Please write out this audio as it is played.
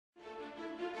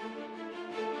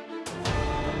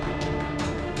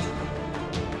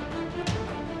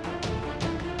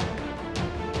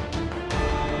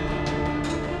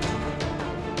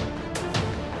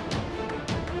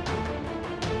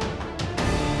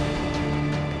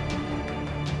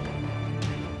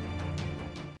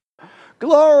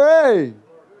Glory!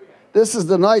 This is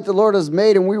the night the Lord has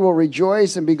made, and we will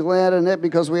rejoice and be glad in it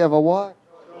because we have a what?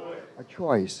 A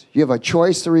choice. You have a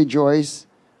choice to rejoice,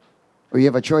 or you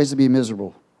have a choice to be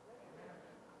miserable.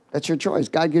 That's your choice.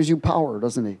 God gives you power,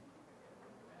 doesn't he?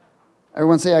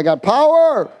 Everyone say, I got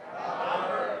power.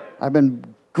 I've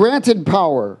been granted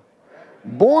power.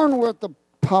 Born with the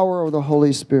power of the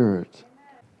Holy Spirit.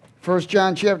 1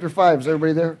 John chapter 5. Is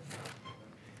everybody there?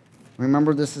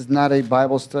 Remember, this is not a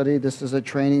Bible study. This is a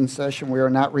training session. We are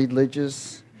not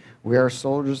religious. We are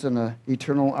soldiers in an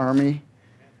eternal army.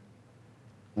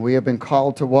 We have been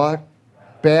called to what?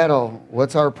 Battle.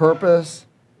 What's our purpose?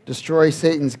 Destroy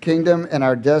Satan's kingdom. And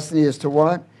our destiny is to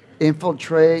what?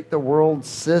 Infiltrate the world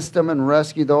system and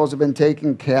rescue those who have been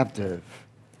taken captive.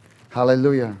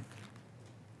 Hallelujah.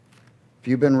 If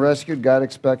you've been rescued, God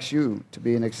expects you to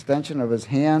be an extension of his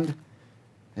hand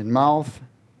and mouth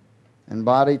and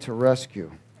body to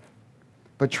rescue.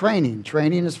 But training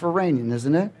is for reigning,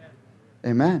 isn't it?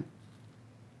 Amen.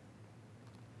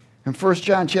 In 1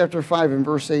 John chapter 5 and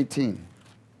verse 18.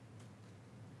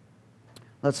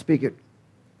 Let's speak it.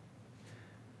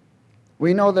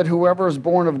 We know that whoever is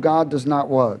born of God does not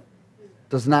what?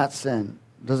 Does not sin.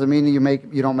 Does it mean that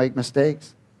you don't make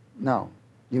mistakes? No.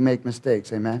 You make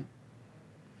mistakes, amen?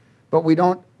 But we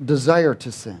don't desire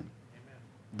to sin.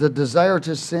 The desire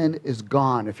to sin is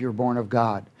gone if you're born of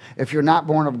God. If you're not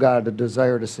born of God, the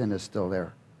desire to sin is still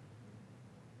there.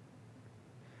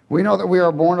 We know that we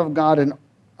are born of God,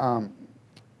 and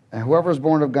whoever is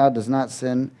born of God does not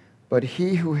sin, but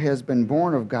he who has been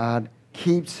born of God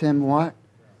keeps him what?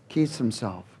 Keeps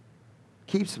himself.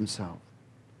 Keeps himself.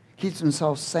 Keeps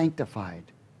himself sanctified.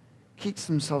 Keeps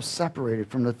himself separated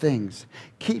from the things.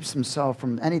 Keeps himself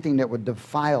from anything that would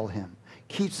defile him.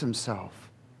 Keeps himself.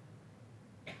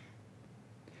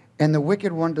 And the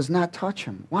wicked one does not touch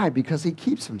him. Why? Because he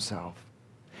keeps himself.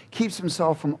 Keeps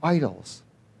himself from idols.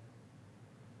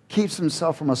 Keeps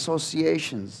himself from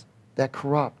associations that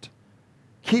corrupt.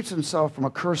 Keeps himself from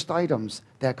accursed items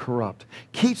that corrupt.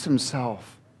 Keeps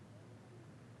himself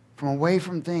from away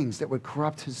from things that would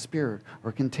corrupt his spirit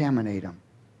or contaminate him.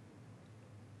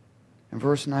 In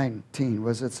verse 19, what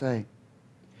does it say?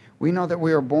 We know that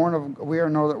we are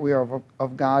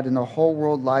of God, and the whole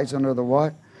world lies under the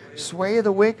what? Sway of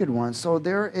the wicked one. So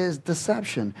there is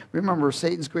deception. Remember,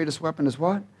 Satan's greatest weapon is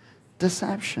what?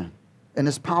 Deception. And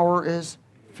his power is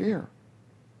fear.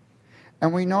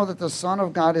 And we know that the Son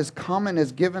of God has come and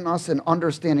has given us an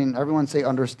understanding. Everyone say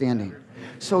understanding.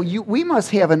 So we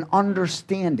must have an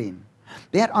understanding.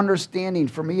 That understanding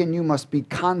for me and you must be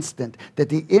constant, that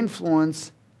the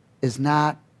influence is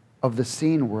not of the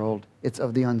seen world, it's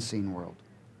of the unseen world.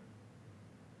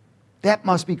 That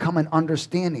must become an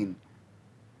understanding.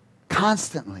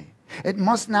 Constantly. It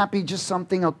must not be just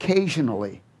something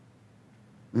occasionally.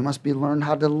 We must be learned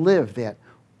how to live that.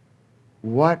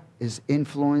 What is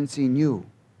influencing you?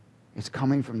 It's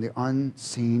coming from the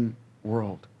unseen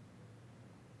world.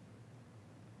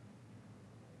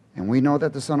 And we know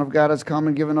that the Son of God has come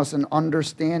and given us an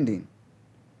understanding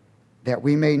that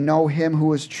we may know him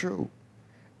who is true.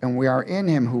 And we are in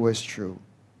him who is true.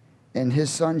 In his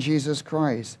Son, Jesus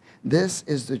Christ. This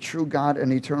is the true God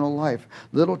and eternal life.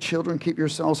 Little children, keep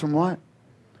yourselves from what?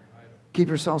 Keep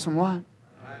yourselves from what?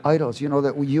 Idols. You know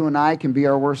that you and I can be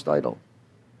our worst idol.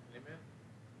 Amen.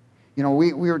 You know,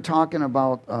 we were talking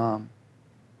about a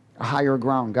higher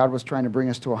ground. God was trying to bring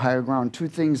us to a higher ground. Two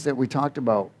things that we talked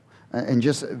about, and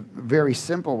just very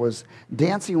simple, was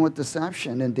dancing with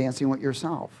deception and dancing with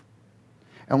yourself.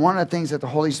 And one of the things that the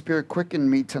Holy Spirit quickened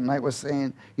me tonight was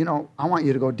saying, you know, I want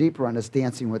you to go deeper on this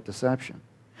dancing with deception.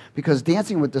 Because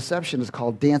dancing with deception is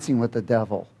called dancing with the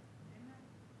devil.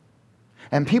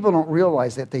 And people don't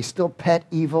realize that they still pet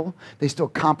evil. They still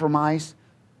compromise.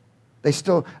 They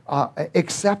still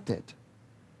accept it.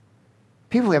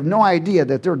 People have no idea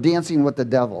that they're dancing with the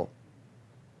devil.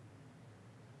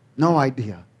 No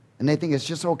idea. And they think it's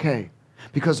just okay.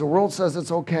 Because the world says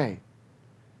it's okay.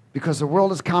 Because the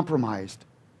world is compromised.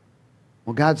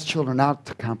 Well, God's children are not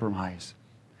to compromise.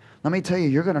 Let me tell you,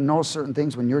 you're going to know certain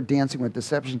things when you're dancing with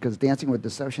deception, because dancing with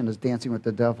deception is dancing with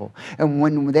the devil. And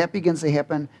when that begins to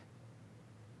happen,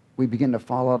 we begin to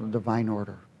fall out of divine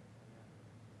order.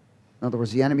 In other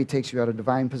words, the enemy takes you out of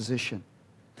divine position.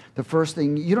 The first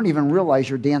thing, you don't even realize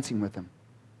you're dancing with him.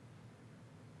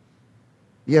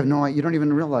 You don't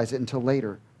even realize it until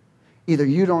later. Either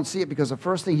you don't see it because the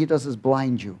first thing he does is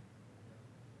blind you.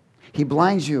 He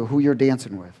blinds you who you're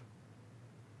dancing with.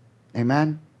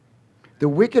 Amen? The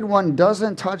wicked one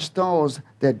doesn't touch those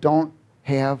that don't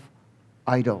have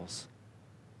idols.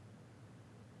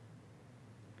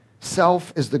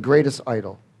 Self is the greatest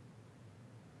idol.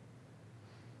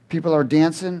 People are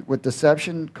dancing with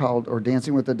deception called or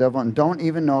dancing with the devil and don't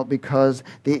even know it because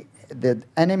the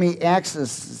enemy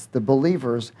accesses the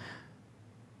believers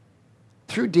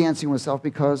through dancing with self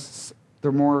because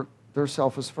their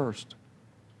self is first.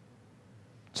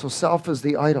 So self is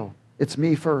the idol. It's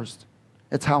me first.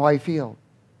 It's how I feel.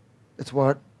 It's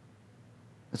what?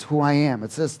 It's who I am.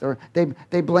 It's this.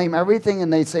 They blame everything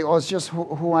and they say, oh, it's just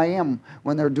who I am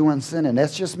when they're doing sin. And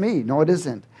that's just me. No, it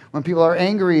isn't. When people are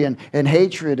angry and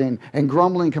hatred and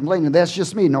grumbling, complaining, that's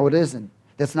just me. No, it isn't.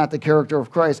 That's not the character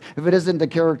of Christ. If it isn't the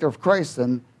character of Christ,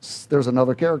 then there's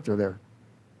another character there.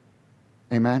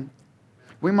 Amen?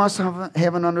 We must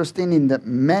have an understanding that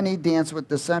many dance with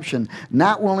deception,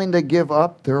 not willing to give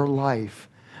up their life.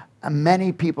 And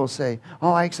many people say,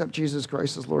 oh, I accept Jesus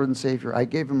Christ as Lord and Savior. I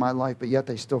gave him my life, but yet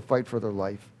they still fight for their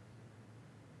life.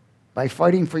 By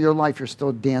fighting for your life, you're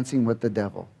still dancing with the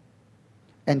devil.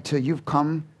 Until you've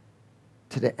come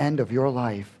to the end of your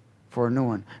life for a new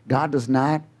one. God does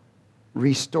not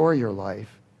restore your life.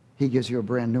 He gives you a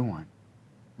brand new one.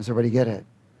 Does everybody get it?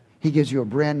 He gives you a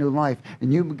brand new life.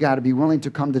 And you've got to be willing to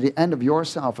come to the end of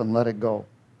yourself and let it go.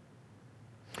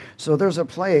 So there's a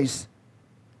place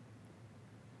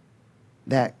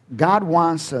that God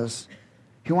wants us,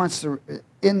 he wants to,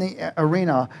 in the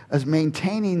arena, as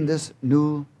maintaining this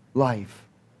new life.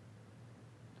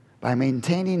 By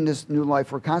maintaining this new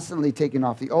life, we're constantly taking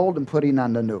off the old and putting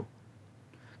on the new.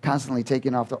 Constantly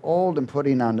taking off the old and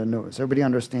putting on the new. Does everybody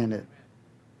understand it?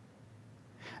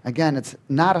 Again, it's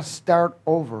not a start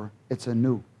over, it's a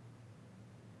new.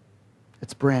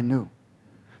 It's brand new.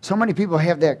 So many people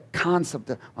have that concept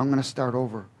that I'm going to start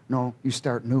over. No, you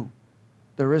start new.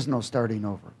 There is no starting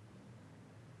over.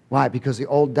 Why? Because the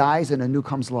old dies and a new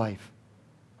comes life.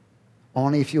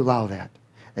 Only if you allow that.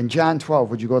 In John 12,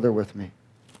 would you go there with me?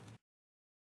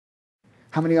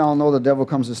 How many of y'all know the devil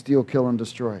comes to steal, kill, and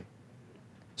destroy?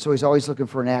 So he's always looking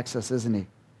for an access, isn't he?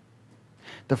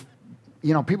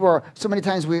 People are, so many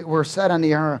times we're set on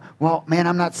the air, well, man,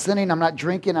 I'm not sinning, I'm not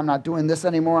drinking, I'm not doing this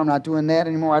anymore, I'm not doing that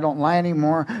anymore, I don't lie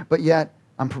anymore, but yet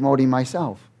I'm promoting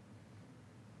myself.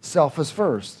 Self is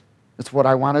first. It's what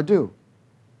I want to do.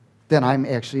 Then I'm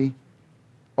actually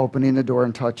opening the door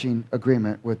and touching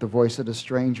agreement with the voice of the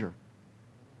stranger.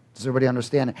 Does everybody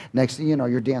understand it? Next thing you know,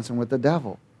 you're dancing with the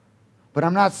devil. But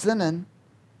I'm not sinning.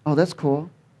 Oh, that's cool.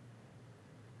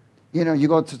 You know, you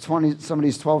go to some of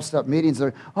these 12-step meetings.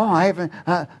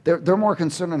 They're more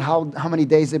concerned on how many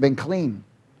days they've been clean,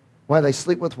 why they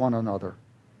sleep with one another,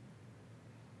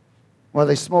 why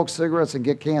they smoke cigarettes and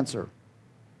get cancer,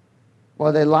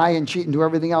 why they lie and cheat and do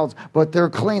everything else. But they're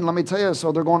clean, let me tell you,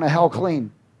 so they're going to hell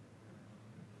clean.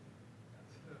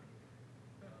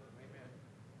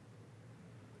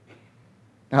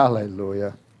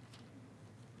 Hallelujah.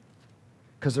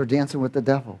 Because they're dancing with the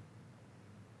devil.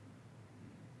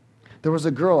 There was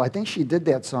a girl, I think she did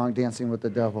that song, Dancing with the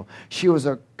Devil. She was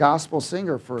a gospel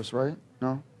singer first, right?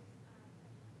 No?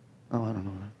 Oh, I don't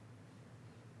know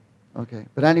that. Okay.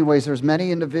 But anyways, there's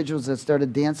many individuals that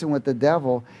started dancing with the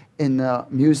devil in the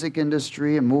music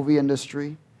industry and movie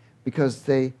industry because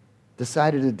they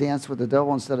decided to dance with the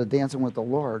devil instead of dancing with the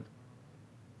Lord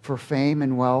for fame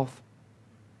and wealth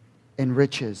and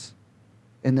riches.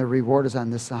 And their reward is on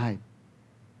this side.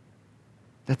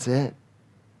 That's it.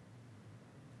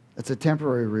 It's a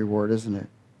temporary reward, isn't it?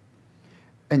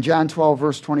 In John 12,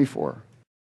 verse 24.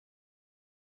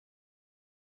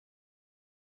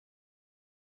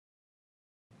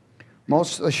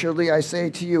 Most assuredly I say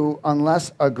to you,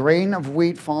 unless a grain of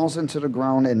wheat falls into the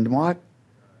ground and what?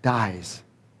 Dies.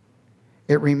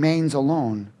 It remains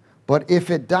alone. But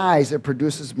if it dies, it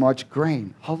produces much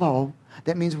grain. Hello.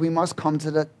 That means we must come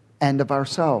to the end of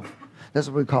ourselves. That's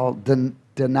what we call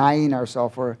denying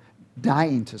ourselves or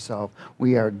dying to self.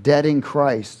 We are dead in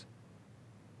Christ.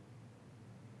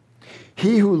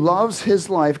 He who loves his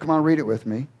life, come on, read it with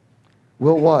me,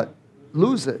 will what?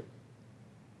 Lose it.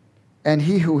 And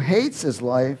he who hates his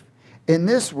life in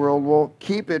this world will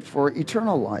keep it for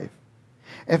eternal life.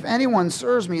 If anyone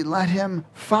serves me, let him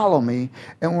follow me,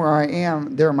 and where I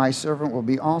am, there my servant will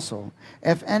be also.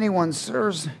 If anyone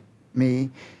serves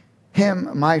me,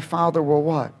 him my Father will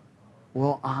what?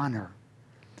 Will honor.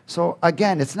 So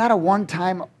again, it's not a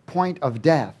one-time point of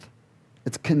death.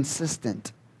 It's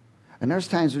consistent. And there's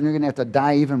times when you're going to have to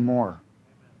die even more.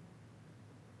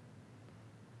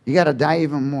 You got to die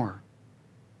even more.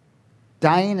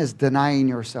 Dying is denying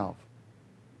yourself.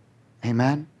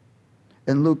 Amen?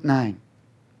 In Luke 9.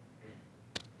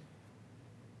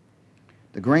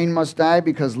 The grain must die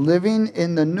because living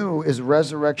in the new is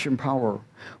resurrection power.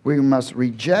 We must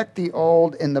reject the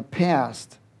old in the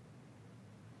past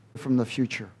from the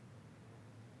future.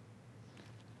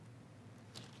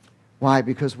 Why?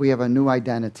 Because we have a new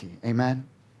identity. Amen?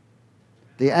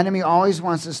 The enemy always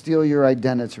wants to steal your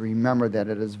identity. Remember that.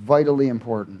 It is vitally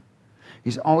important.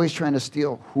 He's always trying to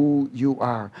steal who you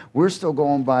are. We're still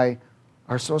going by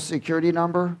our social security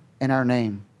number and our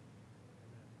name.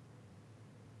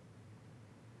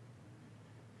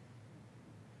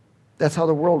 That's how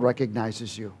the world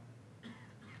recognizes you.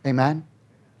 Amen?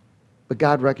 But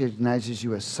God recognizes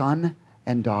you as son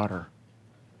and daughter.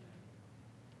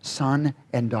 Son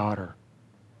and daughter.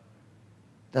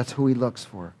 That's who he looks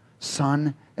for.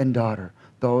 Son and daughter.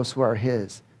 Those who are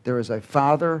his. There is a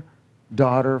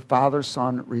father-daughter,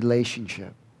 father-son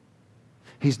relationship.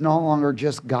 He's no longer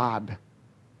just God.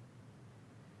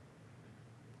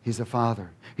 He's a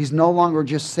father. He's no longer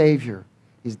just Savior.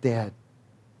 He's dad.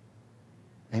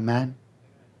 Amen?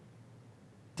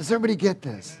 Does everybody get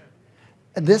this?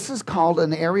 And this is called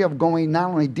an area of going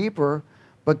not only deeper,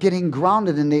 but getting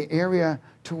grounded in the area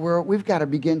to where we've got to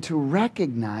begin to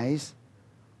recognize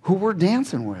who we're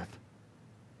dancing with.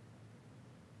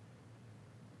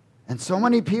 And so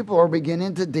many people are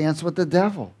beginning to dance with the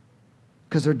devil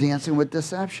because they're dancing with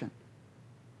deception.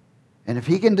 And if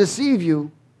he can deceive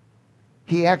you,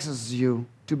 he accesses you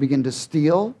to begin to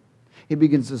steal. He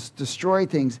begins to destroy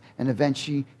things, and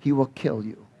eventually he will kill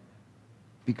you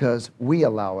because we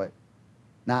allow it,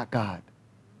 not God.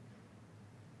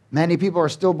 Many people are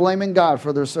still blaming God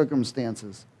for their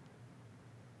circumstances.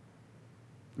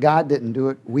 God didn't do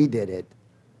it. We did it.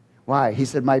 Why? He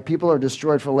said, my people are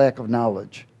destroyed for lack of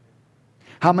knowledge.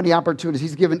 How many opportunities?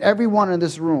 He's given everyone in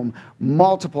this room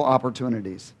multiple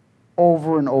opportunities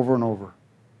over and over and over.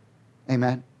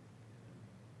 Amen?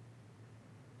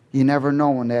 You never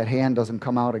know when that hand doesn't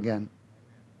come out again.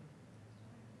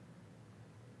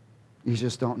 You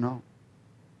just don't know.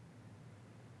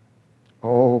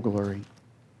 Oh, glory.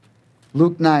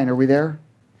 Luke 9, are we there?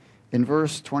 In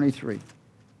verse 23.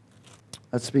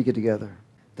 Let's speak it together.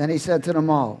 Then he said to them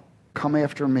all, come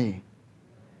after me.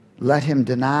 Let him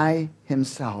deny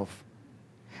himself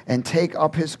and take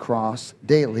up his cross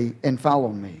daily and follow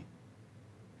me.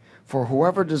 For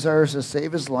whoever desires to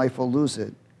save his life will lose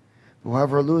it.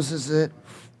 Whoever loses it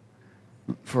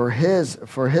for his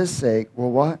sake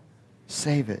will what?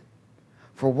 Save it.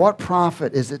 For what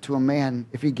profit is it to a man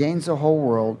if he gains the whole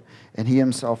world and he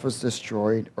himself is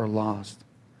destroyed or lost?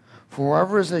 For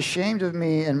whoever is ashamed of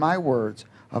me and my words,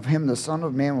 of him the Son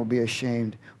of Man will be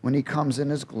ashamed when he comes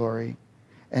in his glory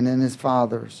and in his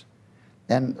Father's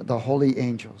and the holy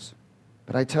angels.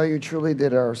 But I tell you truly that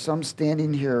there are some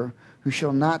standing here who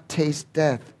shall not taste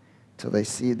death till they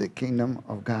see the kingdom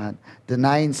of God.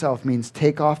 Denying self means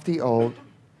take off the old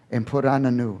and put on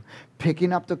the new.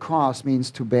 Picking up the cross means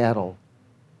to battle.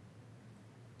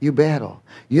 You battle.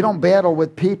 You don't battle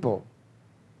with people.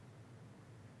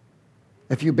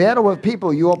 If you battle with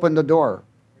people, you open the door.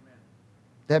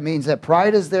 That means that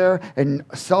pride is there and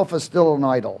self is still an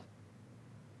idol.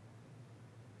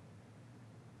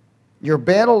 Your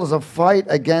battle is a fight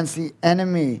against the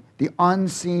enemy, the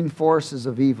unseen forces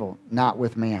of evil, not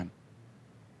with man.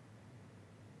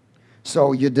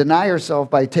 So you deny yourself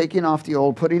by taking off the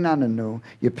old, putting on the new.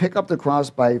 You pick up the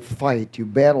cross by fight. You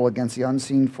battle against the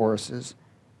unseen forces.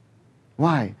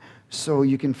 Why? So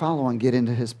you can follow and get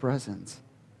into his presence.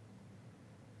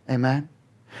 Amen?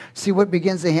 See, what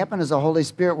begins to happen is the Holy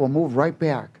Spirit will move right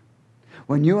back.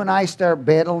 When you and I start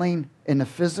battling in the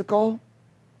physical,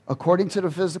 according to the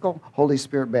physical, Holy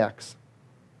Spirit backs.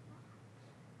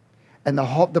 And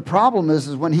the problem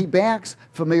is when he backs,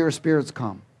 familiar spirits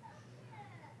come.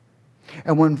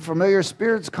 And when familiar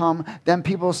spirits come, then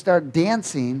people start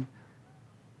dancing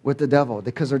with the devil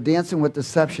because they're dancing with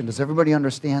deception. Does everybody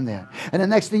understand that? And the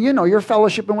next thing you know, you're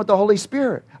fellowshipping with the Holy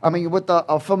Spirit. I mean, with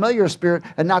a familiar spirit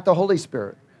and not the Holy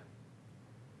Spirit.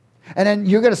 And then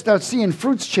you're going to start seeing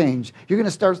fruits change. You're going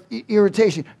to start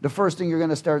irritation. The first thing you're going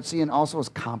to start seeing also is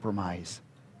compromise.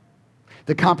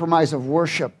 The compromise of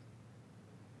worship.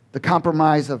 The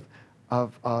compromise of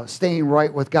staying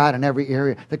right with God in every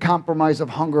area. The compromise of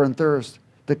hunger and thirst.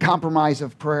 The compromise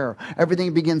of prayer.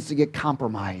 Everything begins to get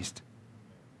compromised.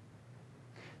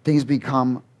 Things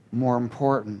become more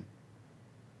important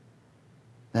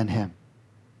than him.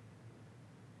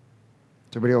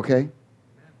 Is everybody okay?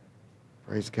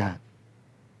 Praise God.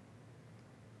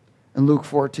 In Luke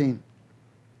 14.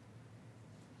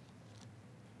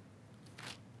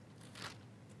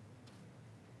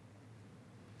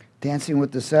 Dancing with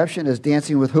deception is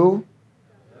dancing with who?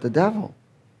 The devil.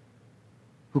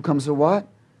 Who comes to what?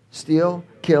 Steal,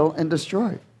 kill, and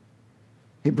destroy.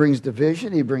 He brings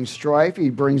division. He brings strife.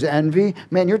 He brings envy.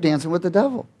 Man, you're dancing with the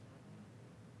devil.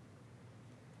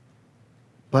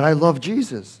 But I love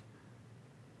Jesus.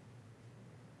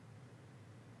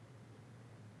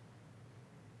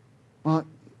 Well,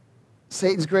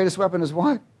 Satan's greatest weapon is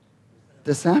what?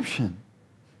 Deception.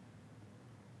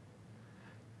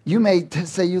 You may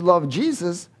say you love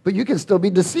Jesus, but you can still be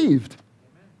deceived.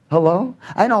 Hello?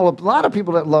 I know a lot of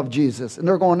people that love Jesus, and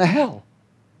they're going to hell.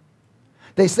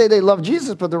 They say they love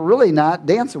Jesus, but they're really not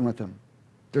dancing with him.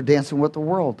 They're dancing with the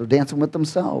world. They're dancing with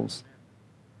themselves.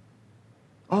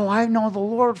 Oh, I know the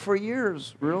Lord for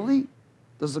years. Really?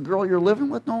 Does the girl you're living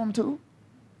with know him too?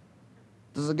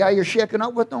 Does the guy you're shaking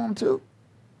up with know him too?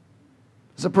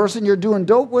 Does the person you're doing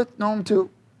dope with know him too?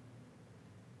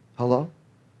 Hello?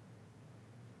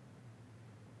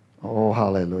 Oh,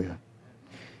 hallelujah.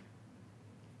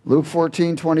 Luke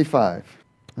 14:25.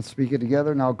 Let's speak it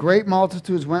together. Now great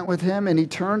multitudes went with him, and he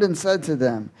turned and said to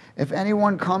them, if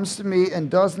anyone comes to me and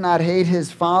does not hate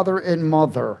his father and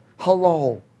mother,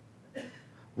 hello,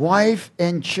 wife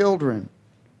and children,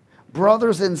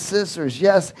 brothers and sisters,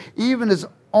 yes, even his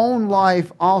own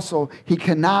life also, he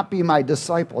cannot be my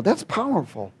disciple. That's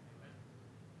powerful.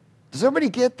 Does everybody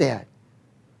get that?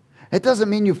 It doesn't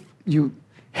mean you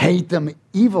hate them,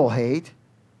 evil hate.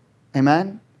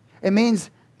 Amen? It means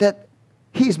that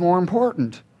he's more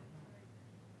important.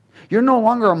 You're no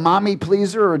longer a mommy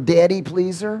pleaser or a daddy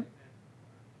pleaser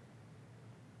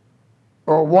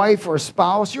or a wife or a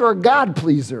spouse. You're a God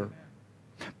pleaser.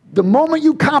 The moment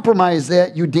you compromise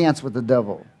that, you dance with the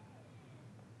devil.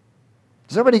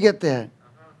 Does everybody get that?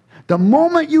 The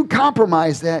moment you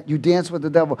compromise that, you dance with the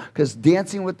devil. Because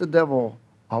dancing with the devil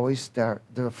always starts.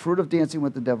 The fruit of dancing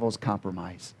with the devil is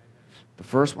compromise. The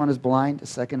first one is blind. The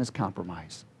second is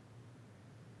compromise.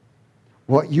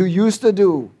 What you used to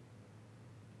do.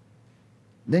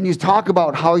 Then you talk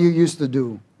about how you used to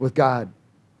do with God.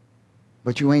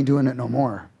 But you ain't doing it no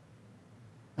more.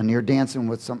 And you're dancing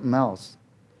with something else.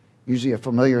 Usually a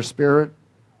familiar spirit.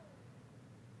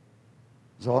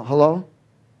 So, hello?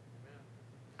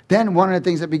 Then one of the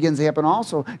things that begins to happen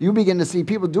also, you begin to see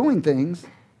people doing things.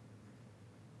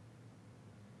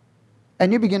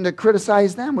 And you begin to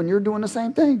criticize them when you're doing the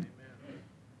same thing.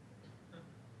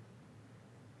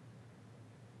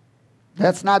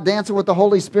 That's not dancing with the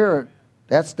Holy Spirit.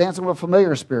 That's dancing with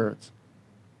familiar spirits.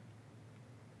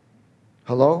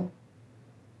 Hello?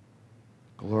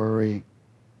 Glory.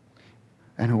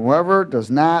 And whoever does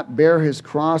not bear his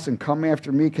cross and come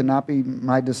after me cannot be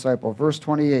my disciple. Verse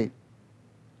 28.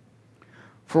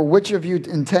 For which of you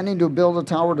intending to build a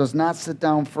tower does not sit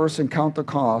down first and count the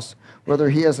cost, whether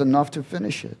he has enough to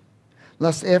finish it?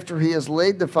 Lest after he has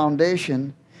laid the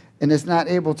foundation and is not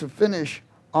able to finish,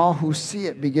 all who see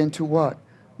it begin to what?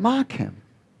 Mock him,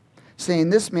 saying,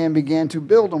 this man began to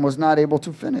build and was not able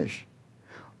to finish.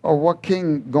 Or what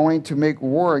king going to make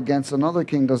war against another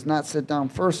king does not sit down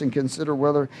first and consider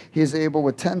whether he is able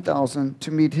with 10,000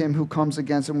 to meet him who comes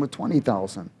against him with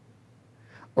 20,000?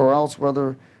 Or else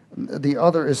whether the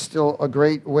other is still a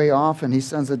great way off, and he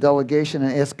sends a delegation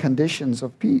and asks conditions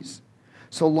of peace.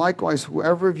 So likewise,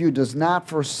 whoever of you does not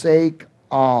forsake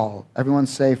all, everyone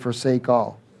say forsake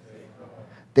all,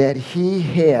 that he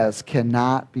has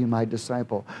cannot be my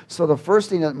disciple. So the first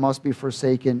thing that must be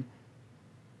forsaken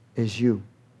is you,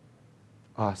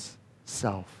 us,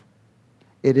 self.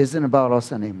 It isn't about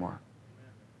us anymore.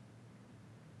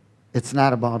 It's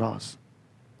not about us.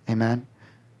 Amen?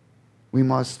 We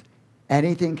must,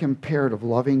 anything compared of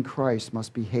loving Christ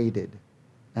must be hated.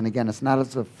 And again, it's not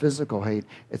as a physical hate,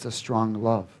 it's a strong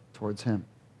love towards him.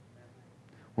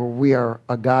 Where we are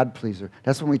a God pleaser.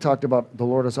 That's when we talked about the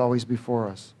Lord is always before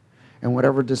us. And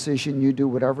whatever decision you do,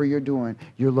 whatever you're doing,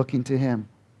 you're looking to him.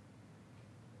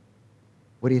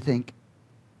 What do you think?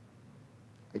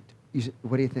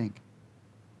 What do you think?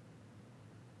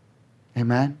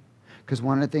 Amen? Because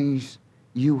one of the things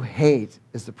you hate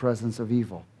is the presence of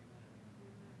evil.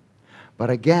 But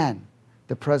again,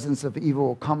 the presence of evil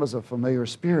will come as a familiar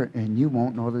spirit, and you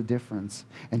won't know the difference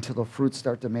until the fruits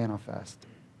start to manifest.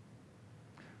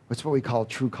 It's what we call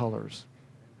true colors.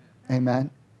 Amen?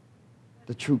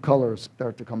 The true colors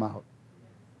start to come out.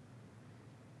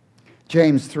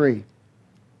 James 3.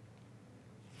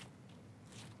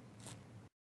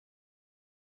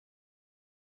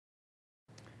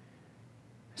 I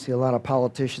see a lot of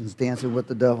politicians dancing with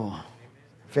the devil.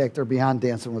 In fact, they're beyond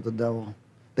dancing with the devil.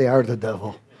 They are the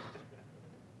devil.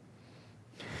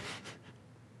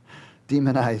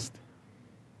 Demonized.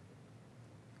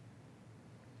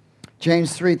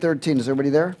 James 3:13. Is everybody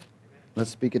there?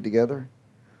 Let's speak it together.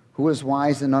 Who is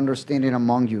wise and understanding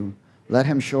among you? Let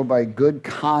him show by good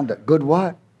conduct. Good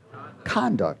what?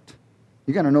 Conduct.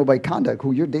 You're going to know by conduct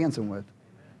who you're dancing with.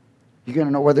 You're going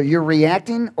to know whether you're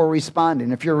reacting or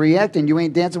responding. If you're reacting, you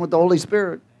ain't dancing with the Holy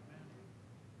Spirit.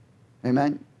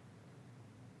 Amen?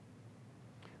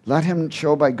 Let him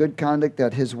show by good conduct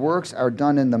that his works are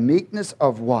done in the meekness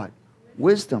of what?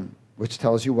 Wisdom, which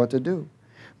tells you what to do.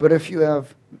 But if you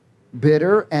have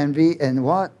bitter envy and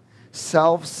what?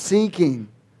 Self-seeking,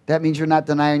 that means you're not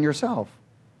denying yourself.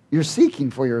 You're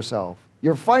seeking for yourself.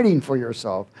 You're fighting for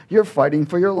yourself. You're fighting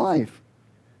for your life.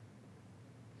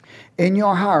 In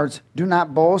your hearts, do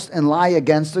not boast and lie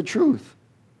against the truth.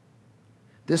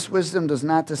 This wisdom does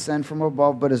not descend from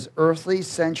above, but is earthly,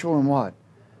 sensual, and what?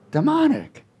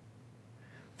 Demonic.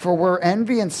 For where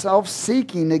envy and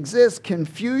self-seeking exist,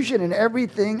 confusion and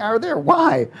everything are there.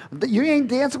 Why? You ain't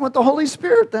dancing with the Holy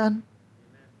Spirit then.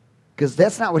 Because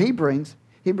that's not what he brings.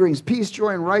 He brings peace, joy,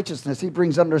 and righteousness. He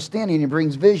brings understanding. He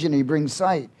brings vision. He brings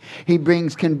sight. He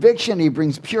brings conviction. He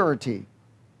brings purity.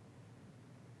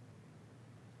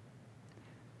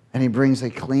 And he brings a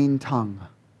clean tongue.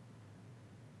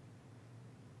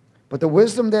 But the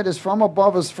wisdom that is from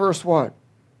above is first what?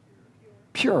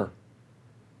 Pure.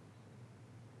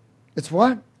 It's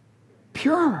what?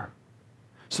 Pure.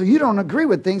 So you don't agree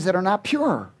with things that are not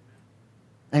pure.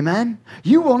 Amen?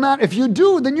 You will not. If you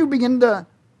do, then you begin to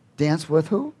dance with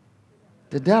who?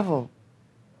 The devil.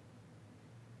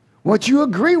 What you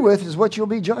agree with is what you'll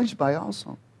be judged by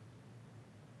also.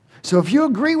 So if you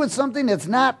agree with something that's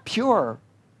not pure,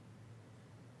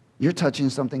 you're touching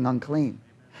something unclean.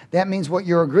 That means what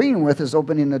you're agreeing with is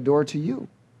opening the door to you.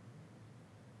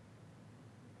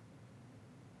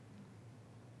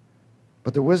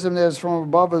 But the wisdom that is from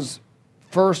above is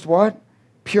first what?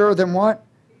 Pure, then what?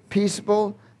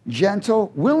 Peaceable,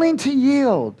 gentle, willing to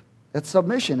yield. That's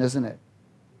submission, isn't it?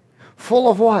 Full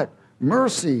of what?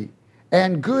 Mercy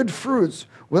and good fruits,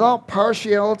 without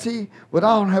partiality,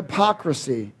 without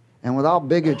hypocrisy, and without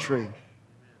bigotry.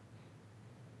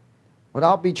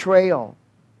 Without betrayal.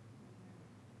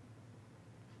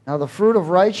 Now the fruit of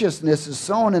righteousness is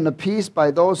sown in the peace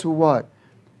by those who what?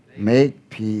 Make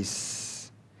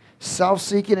peace.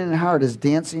 Self-seeking in heart is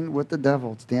dancing with the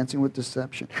devil. It's dancing with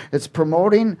deception. It's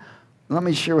promoting, let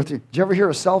me share with you. Did you ever hear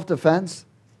of self-defense?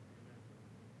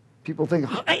 People think,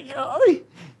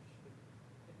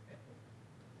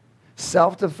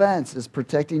 self-defense is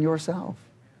protecting yourself.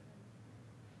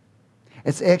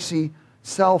 It's actually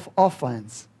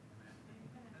self-offense.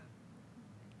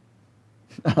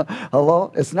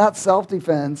 Hello? It's not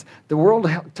self-defense. The world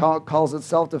calls it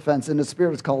self-defense. In the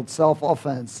spirit, it's called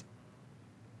self-offense.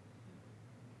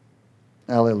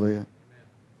 Hallelujah.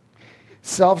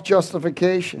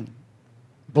 Self-justification.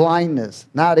 Blindness.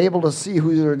 Not able to see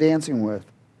who they're dancing with.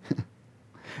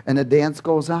 And the dance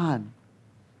goes on.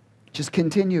 Just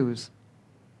continues.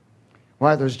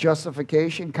 Why? There's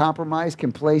justification, compromise,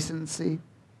 complacency,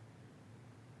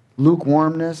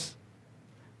 lukewarmness.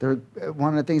 One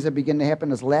of the things that begin to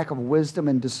happen is lack of wisdom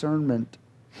and discernment.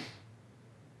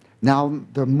 Now,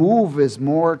 the move is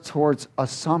more towards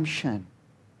assumption.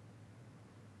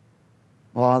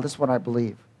 Well, this is what I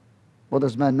believe. Well,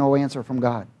 there's been no answer from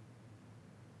God.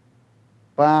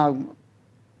 Well,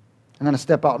 I'm going to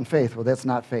step out in faith. Well, that's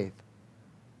not faith.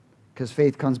 Because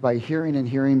faith comes by hearing and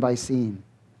hearing by seeing.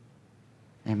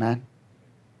 Amen?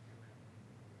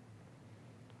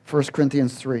 1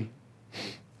 Corinthians 3.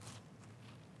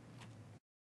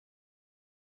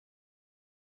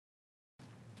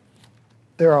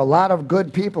 There are a lot of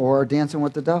good people who are dancing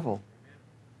with the devil.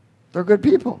 They're good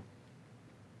people.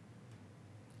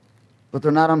 But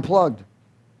they're not unplugged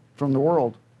from the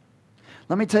world.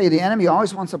 Let me tell you, the enemy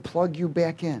always wants to plug you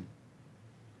back in.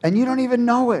 And you don't even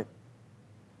know it.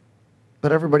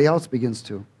 But everybody else begins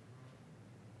to.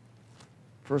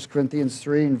 1 Corinthians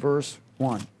 3 and verse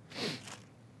 1.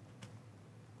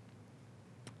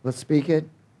 Let's speak it.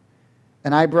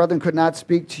 And I, brethren, could not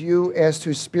speak to you as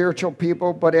to spiritual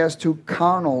people, but as to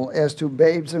carnal, as to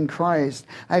babes in Christ.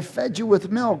 I fed you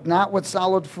with milk, not with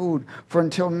solid food. For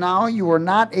until now you were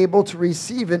not able to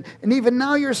receive it, and even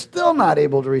now you're still not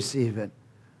able to receive it.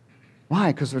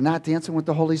 Why? Because they're not dancing with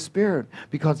the Holy Spirit.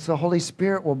 Because the Holy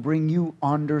Spirit will bring you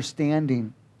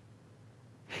understanding.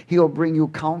 He will bring you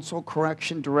counsel,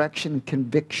 correction, direction,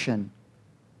 conviction.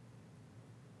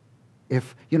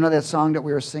 If, you know that song that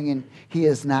we were singing, He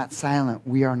is not silent.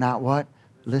 We are not what?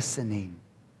 Listening.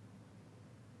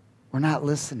 We're not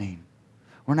listening.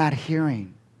 We're not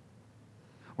hearing.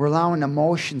 We're allowing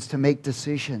emotions to make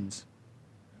decisions.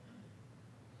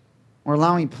 We're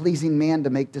allowing pleasing man to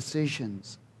make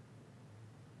decisions.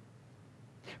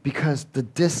 Because the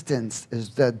distance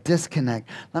is the disconnect.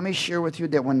 Let me share with you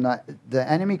that when the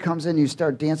enemy comes in, you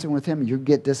start dancing with him, you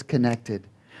get disconnected.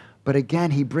 But again,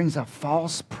 he brings a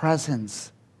false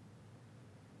presence.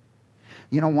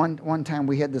 You know, one time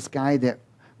we had this guy that,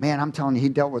 man, I'm telling you, he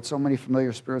dealt with so many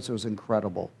familiar spirits, it was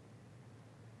incredible.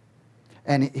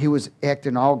 And he was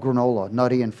acting all granola,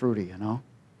 nutty and fruity, you know.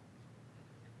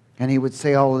 And he would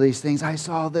say all of these things. I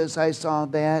saw this, I saw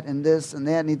that, and this and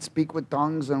that. And he'd speak with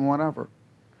tongues and whatever.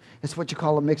 It's what you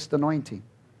call a mixed anointing.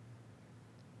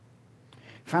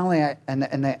 Finally,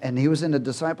 and he was in the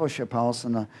discipleship house,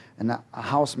 and the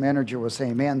house manager was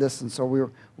saying, man, this. And so we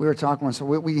were talking. And so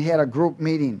we had a group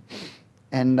meeting.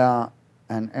 And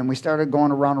we started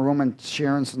going around the room and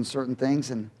sharing some certain things.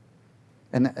 And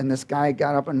this guy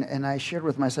got up, and I shared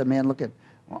with him. I said, man, look,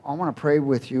 I want to pray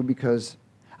with you because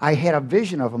I had a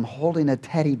vision of him holding a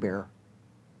teddy bear.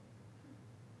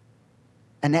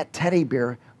 And that teddy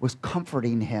bear was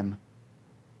comforting him.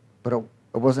 But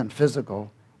it wasn't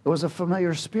physical. It was a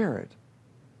familiar spirit.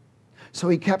 So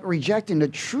he kept rejecting the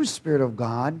true Spirit of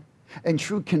God and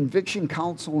true conviction,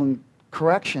 counsel, and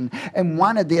correction, and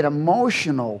wanted that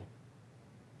emotional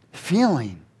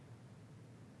feeling.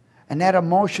 And that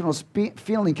emotional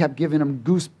feeling kept giving him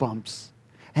goosebumps.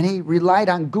 And he relied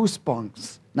on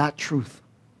goosebumps, not truth.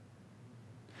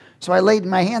 So I laid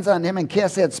my hands on him and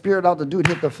cast that spirit out. The dude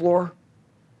hit the floor.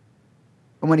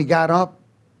 And when he got up,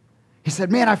 he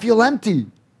said, man, I feel empty.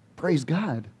 Praise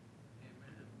God. Amen.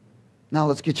 Now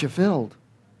let's get you filled.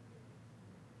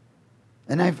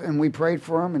 And we prayed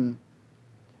for him.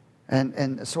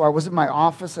 And so I was in my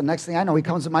office. And next thing I know, he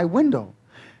comes to my window.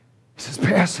 He says,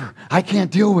 Pastor, I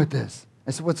can't deal with this.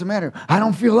 I said, what's the matter? I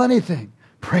don't feel anything.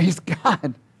 Praise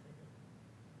God.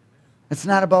 It's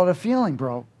not about a feeling,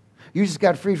 bro. You just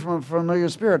got free from a familiar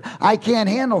spirit. I can't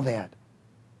handle that.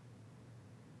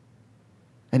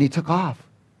 And he took off.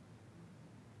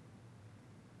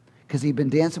 Because he'd been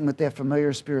dancing with that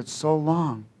familiar spirit so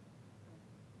long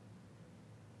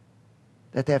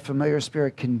that familiar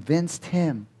spirit convinced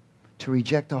him to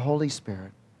reject the Holy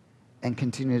Spirit and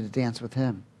continue to dance with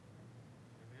him.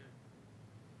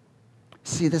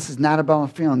 See, this is not about a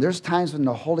feeling. There's times when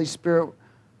the Holy Spirit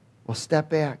will step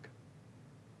back.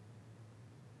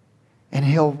 And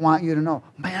he'll want you to know,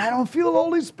 man, I don't feel the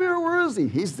Holy Spirit. Where is he?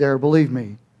 He's there, believe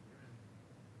me.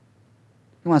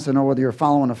 He wants to know whether you're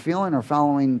following a feeling or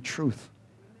following truth.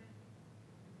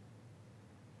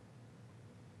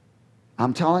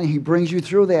 I'm telling you, he brings you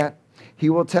through that. He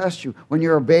will test you. When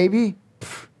you're a baby,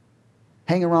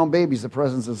 hang around babies, the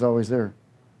presence is always there.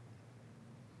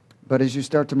 But as you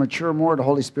start to mature more, the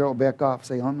Holy Spirit will back off.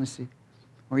 Say, let me see.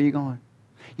 Where are you going?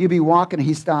 You'll be walking, and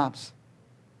he stops.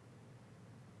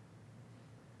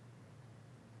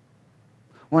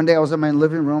 One day I was in my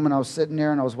living room, and I was sitting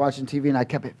there, and I was watching TV, and I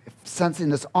kept sensing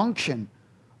this unction.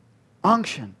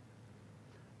 Unction.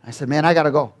 I said, man, I got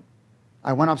to go.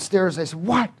 I went upstairs. I said,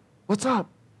 what? What's up?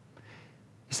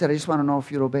 He said, I just want to know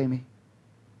if you'd obey me.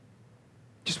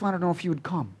 Just want to know if you would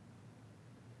come.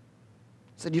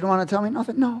 I said, you don't want to tell me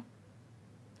nothing? No.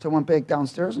 So I went back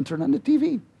downstairs and turned on the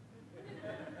TV.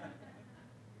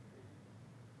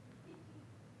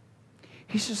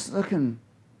 He's just looking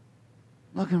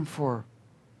for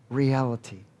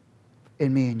reality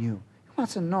in me and you. He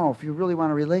wants to know if you really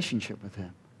want a relationship with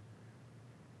him.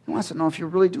 He wants to know if you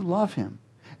really do love him.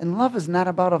 And love is not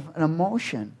about an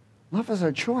emotion. Love is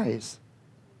a choice.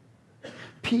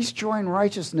 Peace, joy, and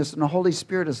righteousness in the Holy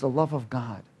Spirit is the love of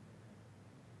God.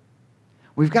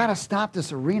 We've got to stop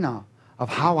this arena of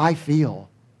how I feel.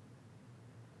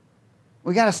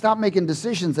 We've got to stop making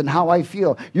decisions in how I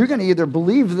feel. You're going to either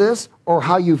believe this or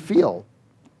how you feel.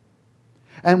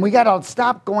 And we got to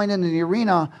stop going into the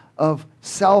arena of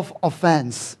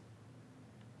self-offense.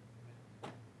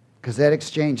 Because that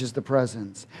exchanges the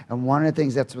presence. And one of the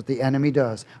things, that's what the enemy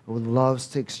does. He loves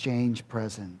to exchange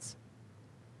presence.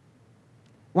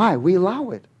 Why? We allow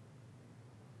it.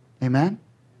 Amen?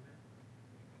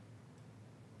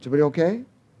 Is everybody okay?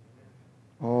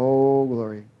 Oh,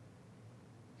 glory.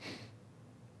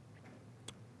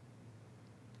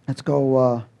 Let's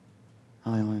go.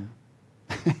 Hallelujah.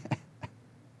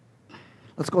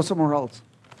 Let's go somewhere else.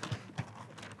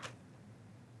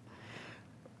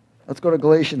 Let's go to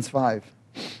Galatians 5.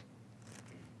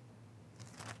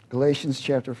 Galatians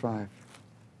chapter 5.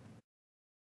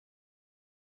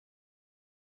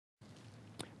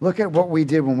 Look at what we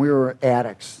did when we were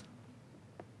addicts.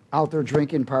 Out there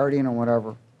drinking, partying, and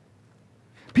whatever.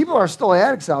 People are still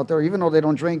addicts out there even though they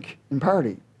don't drink and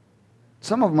party.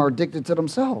 Some of them are addicted to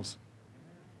themselves.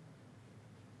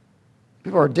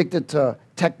 People are addicted to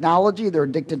technology. They're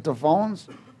addicted to phones.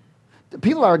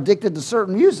 People are addicted to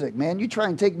certain music, man. You try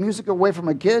and take music away from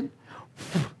a kid,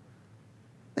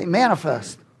 they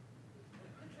manifest.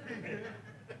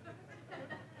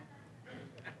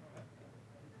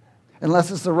 Unless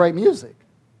it's the right music.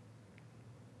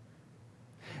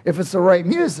 If it's the right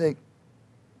music,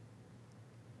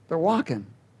 they're walking.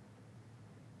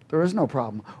 There is no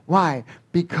problem. Why?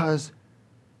 Because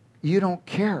you don't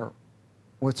care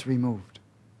what's removed.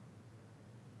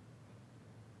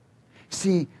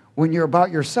 See, when you're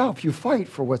about yourself, you fight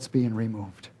for what's being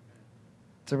removed.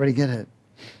 Does everybody get it?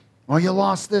 Well, you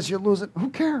lost this, you lose it. Who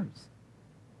cares?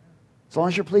 As long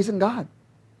as you're pleasing God.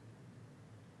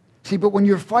 See, but when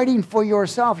you're fighting for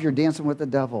yourself, you're dancing with the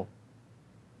devil.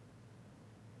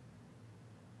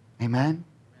 Amen?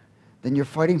 Then you're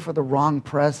fighting for the wrong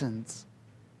presence.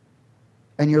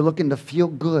 And you're looking to feel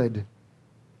good,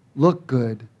 look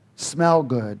good, smell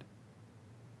good.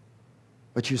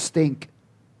 But you stink.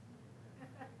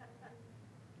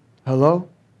 Hello?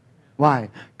 Why?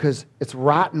 Because it's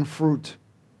rotten fruit.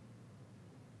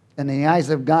 In the eyes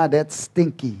of God, that's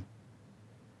stinky.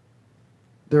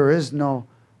 There is no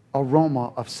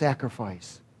aroma of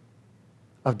sacrifice,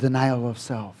 of denial of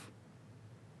self.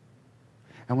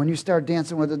 And when you start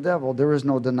dancing with the devil, there is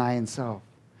no denying self.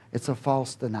 It's a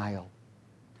false denial.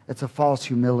 It's a false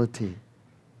humility.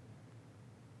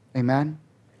 Amen?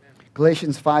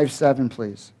 Galatians 5:7,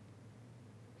 please.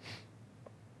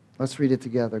 Let's read it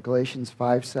together. Galatians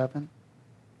 5:7.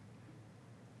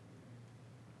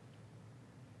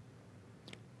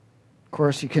 Of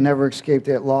course, you can never escape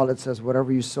that law that says,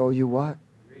 whatever you sow, you what?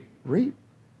 Reap.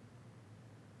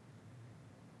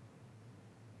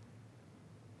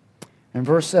 In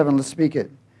verse 7, let's speak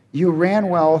it. You ran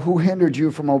well. Who hindered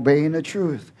you from obeying the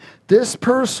truth? This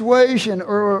persuasion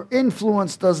or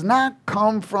influence does not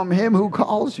come from him who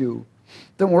calls you.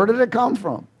 Then where did it come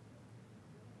from?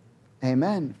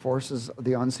 Amen. Forces,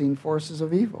 the unseen forces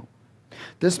of evil.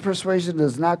 This persuasion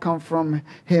does not come from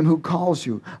him who calls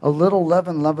you. A little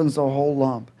leaven leavens the whole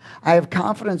lump. I have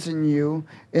confidence in you,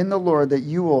 in the Lord, that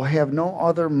you will have no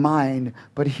other mind,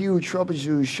 but he who troubles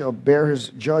you shall bear his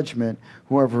judgment,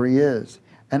 whoever he is.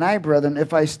 And I, brethren,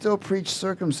 if I still preach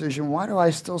circumcision, why do I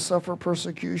still suffer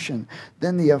persecution?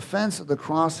 Then the offense of the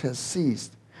cross has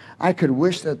ceased. I could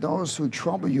wish that those who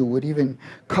trouble you would even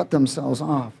cut themselves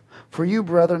off. For you,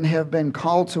 brethren, have been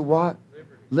called to what?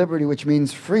 Liberty, which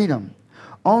means freedom.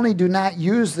 Only do not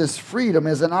use this freedom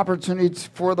as an opportunity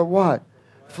for the what?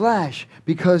 Flesh.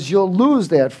 Because you'll lose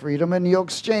that freedom and you'll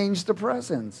exchange the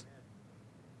presence.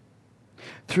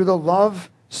 Through the love,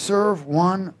 serve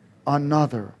one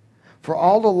another. For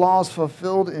all the laws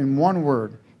fulfilled in one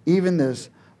word, even this,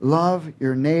 love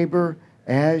your neighbor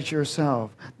as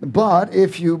yourself. But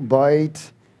if you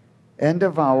bite and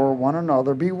devour one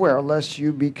another, beware lest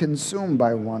you be consumed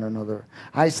by one another.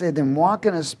 I say then, walk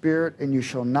in a spirit, and you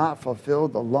shall not fulfill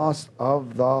the lust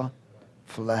of the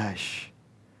flesh.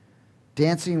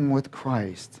 Dancing with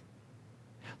Christ.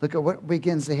 Look at what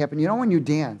begins to happen. You know when you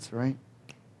dance, right?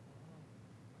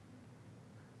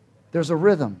 There's a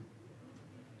rhythm.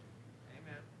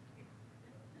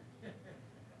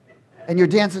 And you're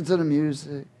dancing to the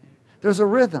music. There's a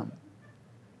rhythm.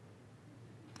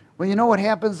 Well, you know what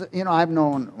happens? You know, I've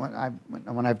known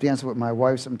when I've danced with my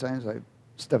wife, sometimes I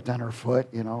stepped on her foot,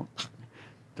 you know.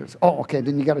 Okay,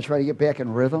 then you got to try to get back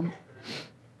in rhythm,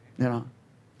 you know.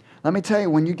 Let me tell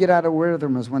you, when you get out of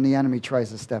rhythm is when the enemy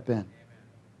tries to step in.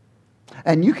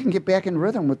 And you can get back in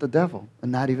rhythm with the devil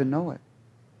and not even know it.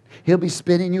 He'll be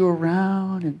spinning you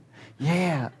around and,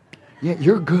 yeah,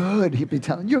 you're good. He'll be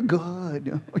telling you, you're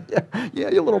good. Yeah,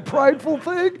 you little prideful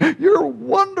thing. You're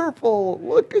wonderful.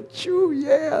 Look at you,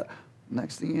 yeah.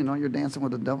 Next thing you know, you're dancing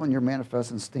with the devil and you're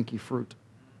manifesting stinky fruit.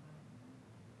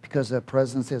 Because that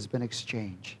presence has been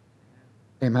exchanged.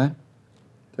 Amen?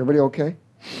 Everybody okay?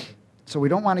 So we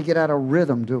don't want to get out of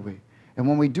rhythm, do we? And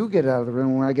when we do get out of the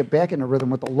rhythm, we want to get back into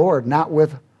rhythm with the Lord, not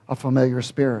with a familiar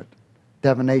spirit,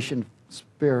 divination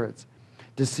spirits,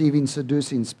 deceiving,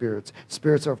 seducing spirits,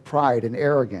 spirits of pride and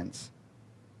arrogance.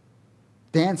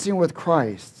 Dancing with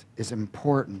Christ is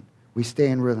important. We stay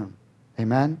in rhythm.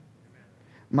 Amen?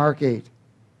 Mark 8.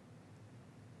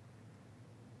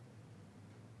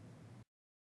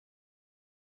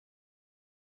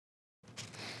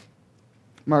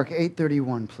 Mark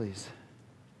 8:31, please.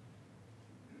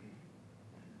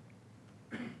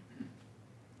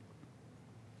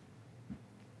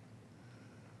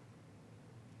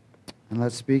 And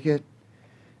let's speak it.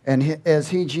 And as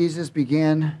he, Jesus,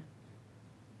 began,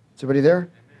 is everybody there?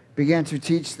 Began to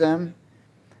teach them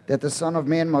that the Son of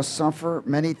Man must suffer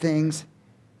many things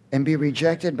and be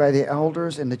rejected by the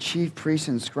elders and the chief priests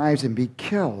and scribes and be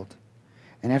killed,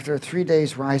 and after 3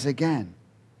 days rise again.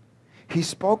 He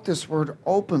spoke this word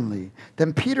openly.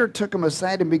 Then Peter took him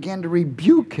aside and began to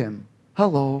rebuke him.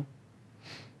 Hello.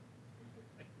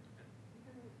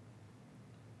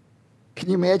 Can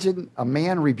you imagine a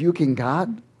man rebuking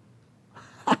God?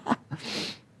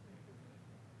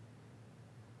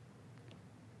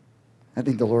 I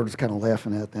think the Lord was kind of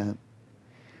laughing at that.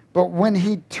 But when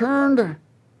he turned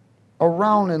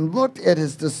around and looked at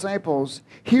his disciples,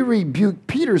 he rebuked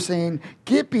Peter, saying,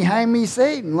 "Get behind me,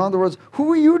 Satan." In other words,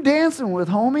 who are you dancing with,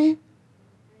 homie?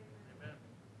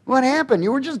 What happened?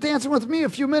 You were just dancing with me a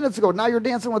few minutes ago. Now you're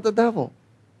dancing with the devil.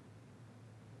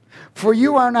 For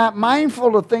you are not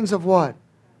mindful of things of what?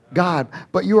 God.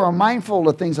 But you are mindful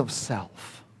of things of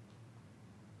self.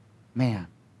 Man.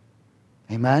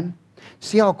 Amen?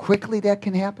 See how quickly that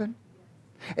can happen?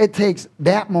 It takes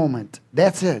that moment.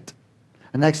 That's it.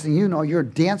 The next thing you know, you're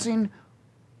dancing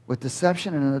with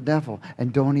deception and the devil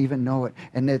and don't even know it.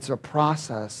 And it's a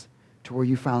process to where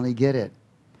you finally get it.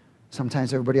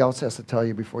 Sometimes everybody else has to tell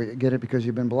you before you get it because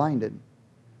you've been blinded.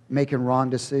 Making wrong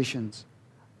decisions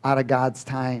out of God's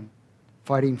time.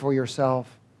 Fighting for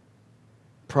yourself.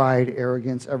 Pride,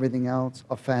 arrogance, everything else.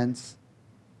 Offense.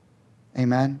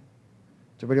 Amen?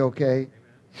 Is everybody okay? Amen.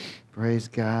 Praise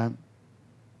God.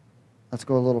 Let's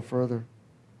go a little further.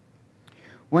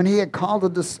 When he had called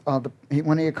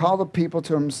the people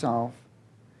to himself,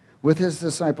 with his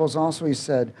disciples also he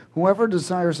said, "Whoever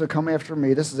desires to come after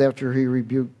me," this is after he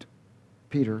rebuked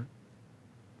Peter,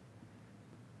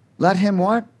 "let him"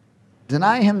 what?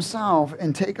 "Deny himself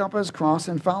and take up his cross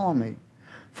and follow me.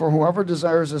 For whoever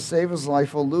desires to save his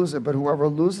life will lose it, but whoever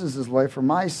loses his life for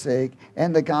my sake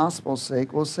and the gospel's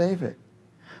sake will save it.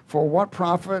 For what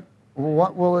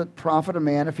will it profit a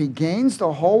man if he gains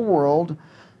the whole world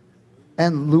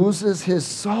and loses his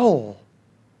soul?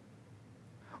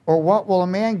 Or what will a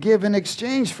man give in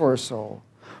exchange for a soul?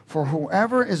 For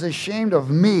whoever is ashamed of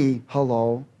me,"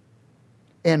 hello,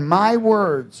 "and my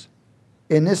words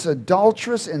in this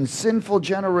adulterous and sinful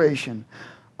generation,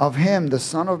 of him the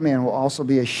Son of Man will also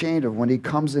be ashamed of when he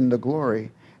comes into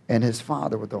glory and his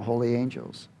Father with the holy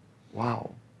angels."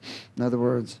 Wow. In other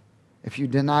words, if you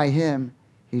deny him,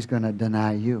 he's going to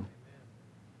deny you.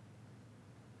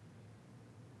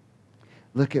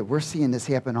 Look we're seeing this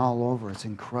happen all over. It's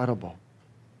incredible.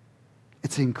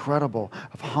 It's incredible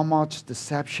of how much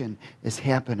deception is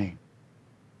happening.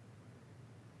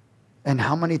 And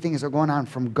how many things are going on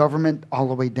from government all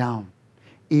the way down,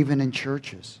 even in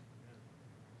churches.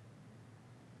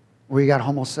 Where you got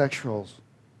homosexuals,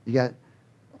 you got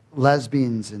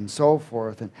lesbians and so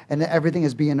forth, and everything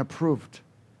is being approved.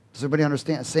 Does everybody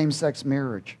understand? Same-sex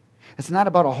marriage. It's not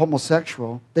about a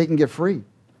homosexual. They can get free.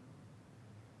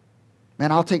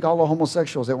 Man, I'll take all the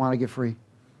homosexuals that want to get free.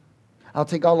 I'll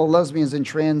take all the lesbians and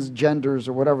transgenders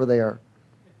or whatever they are.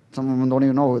 Some of them don't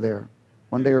even know who they are.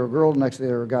 One day they're a girl, the next day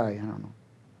they're a guy. I don't know.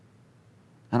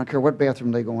 I don't care what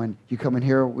bathroom they go in. You come in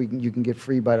here, you can get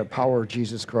free by the power of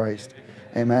Jesus Christ.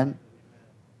 Amen?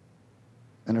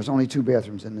 And there's only 2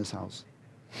 bathrooms in this house.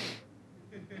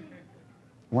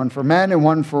 One for men and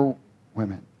one for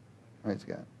women. Praise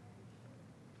God.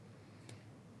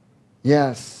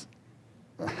 Yes.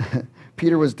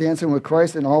 Peter was dancing with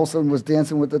Christ and all of a sudden was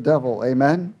dancing with the devil.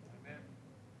 Amen?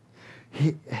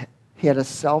 He had a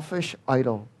selfish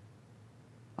idol.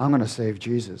 I'm going to save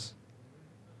Jesus.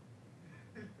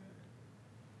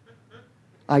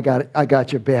 I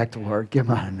got your back, Lord.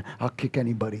 Come on. I'll kick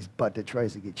anybody's butt that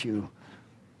tries to get you.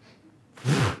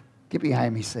 Get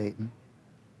behind me, Satan.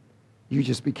 You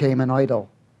just became an idol.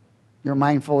 You're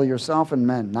mindful of yourself and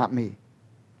men, not me.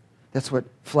 That's what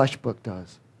Fleshbook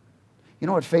does. You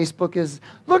know what Facebook is?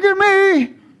 Look at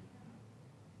me!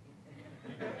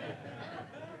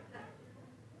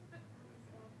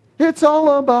 It's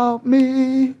all about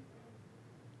me.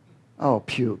 Oh,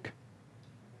 puke.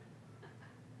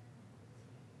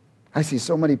 I see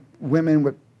so many women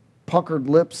with puckered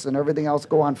lips and everything else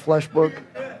go on Fleshbook.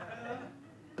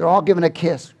 They're all giving a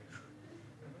kiss.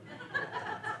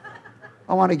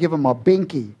 I want to give them a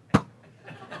binky.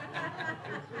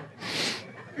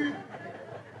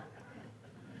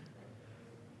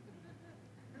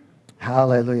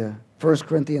 Hallelujah. 1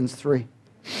 Corinthians 3.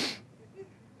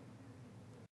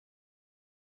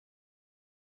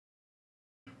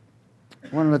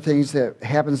 One of the things that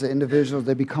happens to individuals,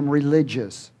 they become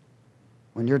religious.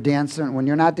 When you're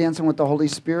not dancing with the Holy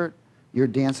Spirit, you're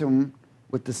dancing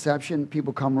with deception,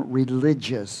 people become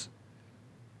religious.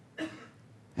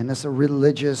 And it's a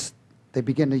religious, they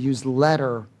begin to use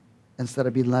letter instead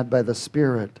of being led by the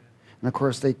Spirit. And of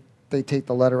course, they take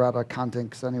the letter out of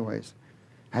context anyways.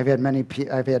 I've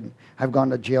gone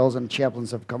to jails and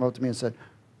chaplains have come up to me and said,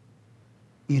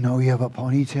 "You know you have a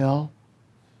ponytail?"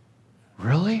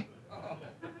 Really?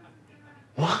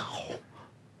 Wow.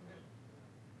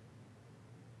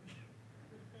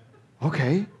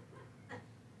 Okay.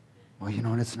 Well, you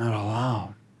know, it's not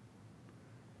allowed.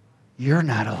 You're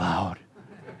not allowed.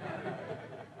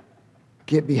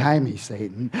 Get behind me,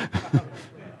 Satan.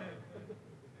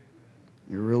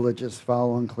 religious,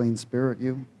 foul, unclean spirit,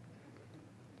 you.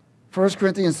 1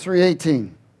 Corinthians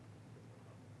 3:18.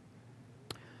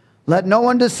 Let no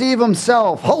one deceive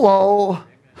himself. Hello.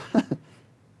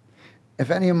 If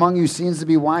any among you seems to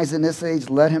be wise in this age,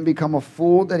 let him become a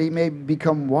fool that he may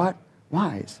become what?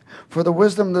 Wise. For the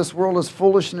wisdom of this world is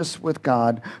foolishness with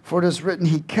God. For it is written,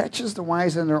 he catches the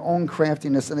wise in their own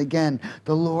craftiness. And again,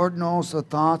 the Lord knows the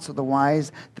thoughts of the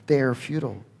wise, that they are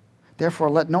futile. Therefore,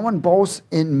 let no one boast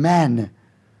in men.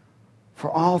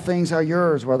 For all things are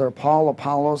yours, whether Paul,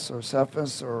 Apollos, or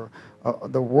Cephas, or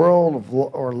the world,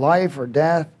 or life, or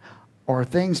death, or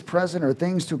things present, or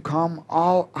things to come,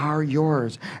 all are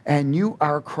yours. And you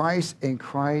are Christ, and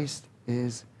Christ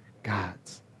is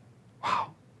God's.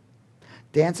 Wow.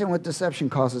 Dancing with deception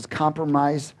causes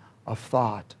compromise of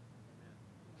thought.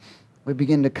 We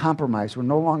begin to compromise. We're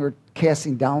no longer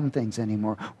casting down things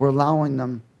anymore. We're allowing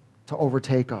them to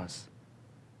overtake us.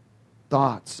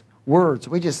 Thoughts, words,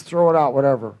 we just throw it out,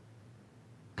 whatever.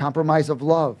 Compromise of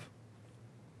love.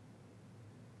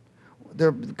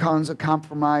 There becomes a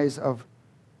compromise of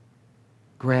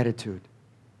gratitude.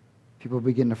 People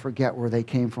begin to forget where they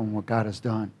came from, what God has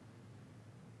done.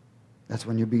 That's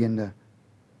when you begin to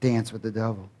dance with the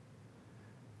devil.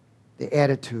 The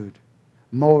attitude,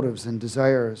 motives, and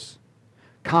desires.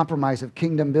 Compromise of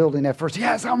kingdom building at first.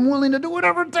 Yes, I'm willing to do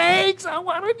whatever it takes. I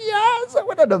want it. Yes, I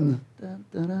want it.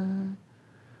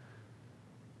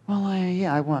 Well,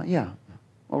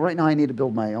 Well, right now I need to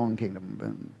build my own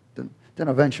kingdom. Then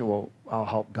eventually I'll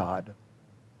help God.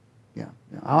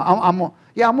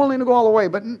 I'm willing to go all the way,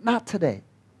 but not today.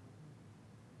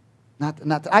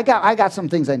 I got some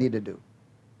things I need to do.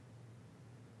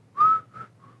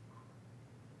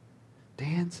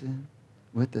 Dancing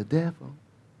with the devil.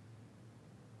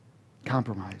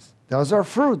 Compromise. Those are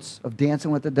fruits of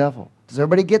dancing with the devil. Does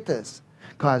everybody get this?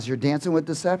 Because you're dancing with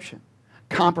deception.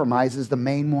 Compromise is the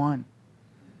main one.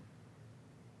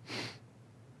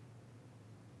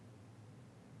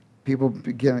 People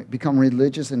become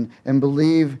religious and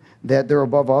believe that they're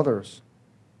above others.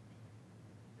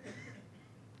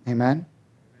 Amen?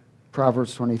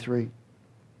 Proverbs 23.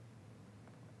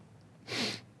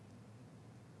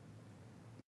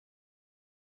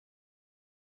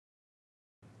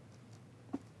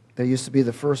 They used to be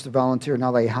the first to volunteer,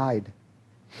 now they hide.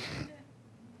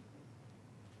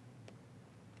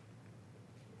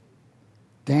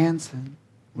 Dancing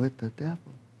with the devil.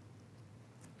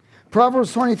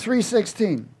 Proverbs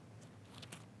 23:16.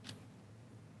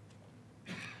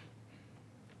 Is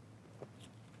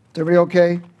everybody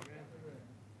okay?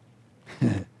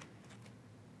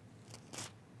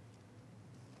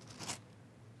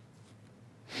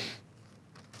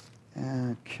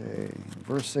 Okay,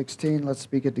 verse 16, let's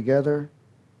speak it together.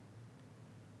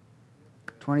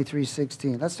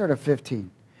 23:16. Let's start at 15.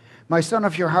 My son,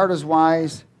 if your heart is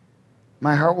wise,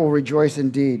 my heart will rejoice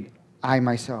indeed, I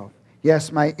myself.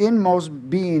 Yes, my inmost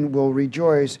being will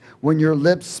rejoice when your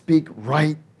lips speak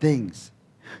right things.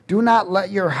 Do not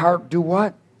let your heart do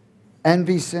what?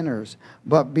 Envy sinners,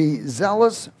 but be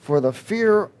zealous for the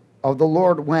fear of the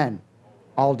Lord when?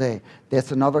 All day.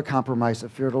 That's another compromise. The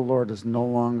fear of the Lord is no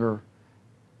longer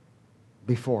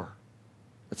before.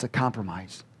 It's a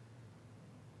compromise.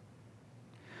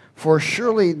 For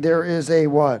surely there is a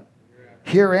what?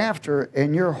 Hereafter,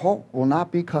 and your hope will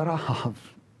not be cut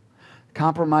off.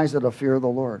 Compromise of the fear of the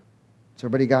Lord. So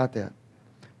everybody got that?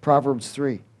 Proverbs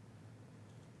 3.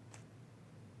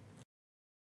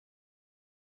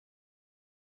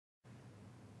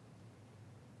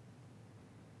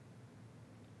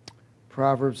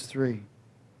 Proverbs 3.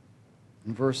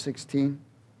 In verse 16.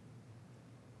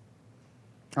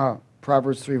 Oh,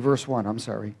 Proverbs 3, verse 1. I'm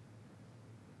sorry.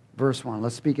 Verse 1.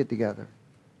 Let's speak it together.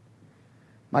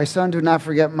 My son, do not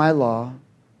forget my law,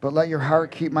 but let your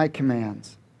heart keep my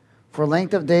commands. For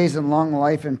length of days and long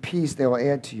life and peace they will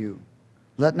add to you.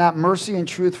 Let not mercy and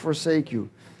truth forsake you.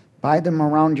 Bind them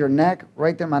around your neck,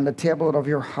 write them on the tablet of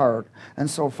your heart, and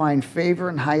so find favor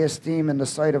and high esteem in the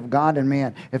sight of God and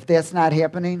man. If that's not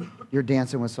happening, you're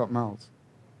dancing with something else.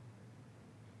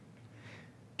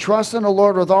 Trust in the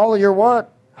Lord with all of your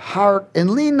what? Heart, and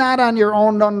lean not on your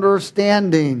own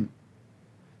understanding.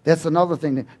 That's another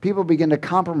thing. That people begin to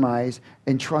compromise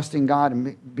in trusting God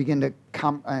and begin to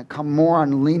come more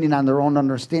on leaning on their own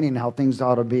understanding how things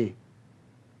ought to be.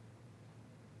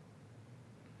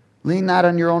 Lean not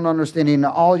on your own understanding. In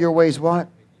all your ways, what?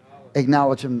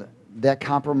 Acknowledge Him. That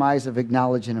compromise of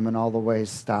acknowledging Him in all the ways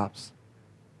stops.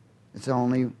 It's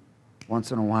only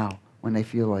once in a while when they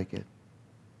feel like it.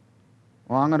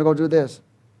 Well, I'm going to go do this.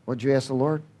 Would you ask the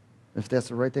Lord if that's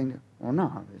the right thing? Well,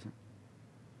 no.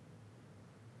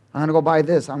 I'm going to go buy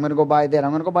this. I'm going to go buy that.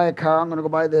 I'm going to go buy a car. I'm going to go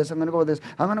buy this. I'm going to go this.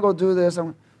 I'm going to go do this.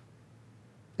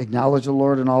 Acknowledge the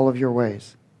Lord in all of your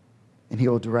ways, and He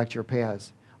will direct your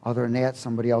paths. Other than that,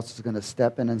 somebody else is going to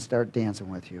step in and start dancing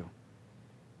with you.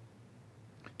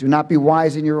 Do not be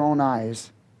wise in your own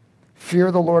eyes.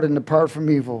 Fear the Lord and depart from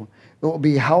evil. It will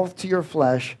be health to your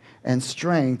flesh and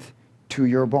strength to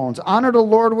your bones. Honor the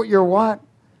Lord with your what?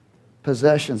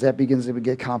 Possessions. That begins to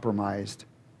get compromised.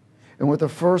 And with the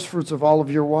first fruits of all of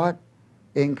your what?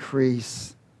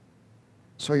 Increase.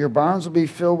 So your barns will be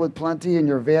filled with plenty, and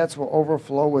your vats will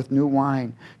overflow with new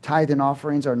wine. Tithe and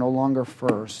offerings are no longer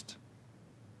first.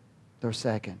 They're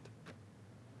second.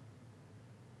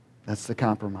 That's the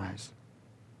compromise.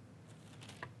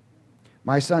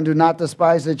 My son, do not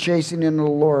despise the chastening of the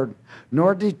Lord,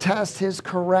 nor detest His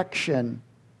correction.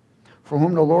 For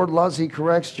whom the Lord loves, He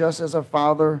corrects, just as a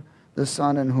father the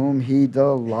son in whom He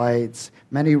delights.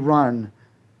 Many run.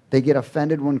 They get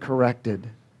offended when corrected.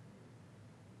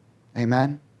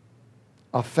 Amen?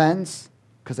 Offense,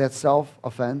 because that's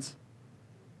self-offense,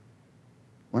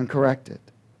 when corrected.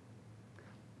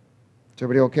 Is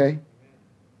everybody okay?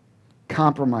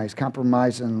 Compromise.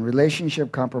 Compromise in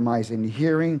relationship, compromise in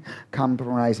hearing,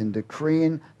 compromise in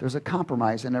decreeing. There's a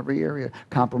compromise in every area.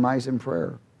 Compromise in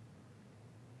prayer.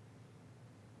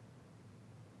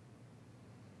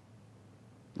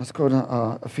 Let's go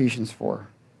to Ephesians 4.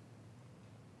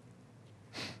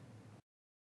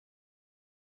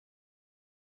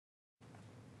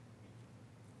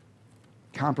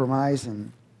 Compromise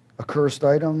in accursed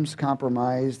items,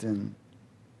 compromised in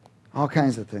all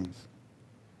kinds of things.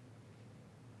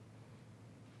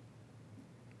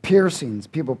 Piercings,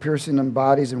 people piercing their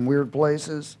bodies in weird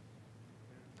places.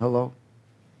 Hello?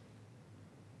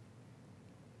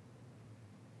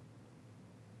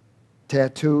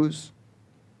 Tattoos.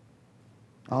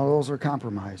 All those are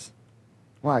compromised.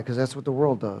 Why? Because that's what the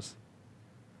world does.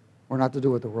 We're not to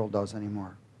do what the world does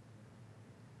anymore.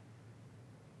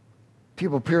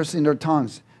 People piercing their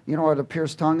tongues. You know what a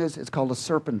pierced tongue is? It's called a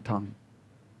serpent tongue.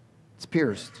 It's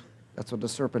pierced. That's what the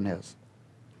serpent is.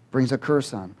 Brings a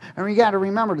curse on. And you got to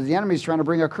remember that the enemy's trying to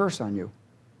bring a curse on you.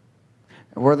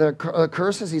 And where the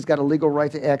curse is, he's got a legal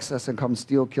right to access and come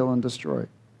steal, kill, and destroy.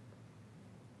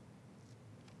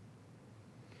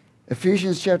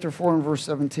 Ephesians chapter 4 and verse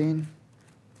 17.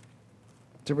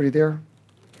 Is everybody there?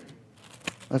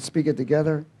 Let's speak it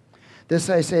together. This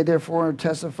I say, therefore,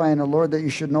 testifying the Lord, that you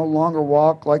should no longer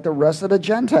walk like the rest of the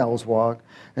Gentiles walk,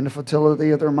 in the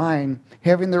futility of their mind,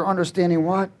 having their understanding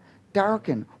what?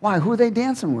 Darkened. Why? Who are they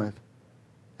dancing with?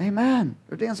 Amen.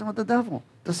 They're dancing with the devil.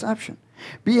 Deception.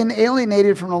 Being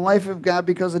alienated from the life of God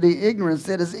because of the ignorance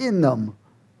that is in them,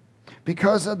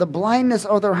 because of the blindness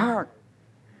of their heart,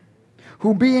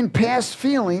 who being past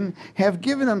feeling have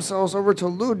given themselves over to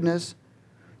lewdness,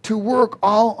 to work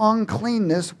all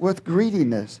uncleanness with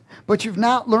greediness. But you've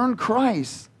not learned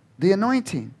Christ, the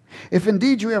anointing. If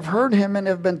indeed you have heard Him and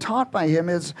have been taught by Him,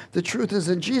 as the truth is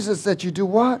in Jesus, that you do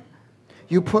what?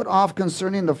 You put off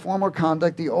concerning the former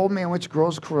conduct the old man which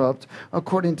grows corrupt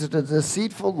according to the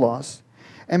deceitful lust,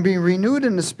 and be renewed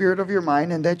in the spirit of your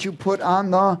mind, and that you put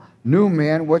on the new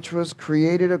man which was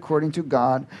created according to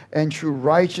God and true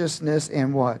righteousness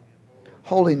and what?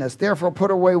 Holiness. Therefore put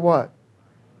away what?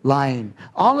 Lying.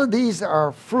 All of these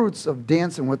are fruits of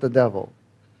dancing with the devil.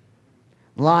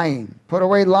 Lying. Put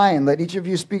away lying. Let each of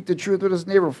you speak the truth with his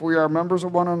neighbor, for we are members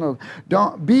of one another.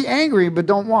 Don't be angry, but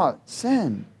don't what?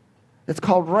 Sin. It's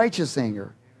called righteous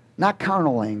anger, not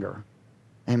carnal anger.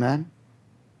 Amen?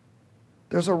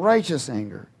 There's a righteous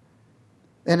anger.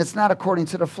 And it's not according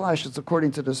to the flesh, it's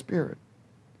according to the Spirit.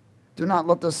 Do not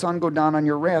let the sun go down on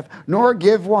your wrath, nor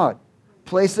give what?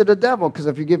 Place to the devil, because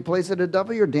if you give place to the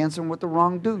devil, you're dancing with the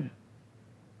wrong dude.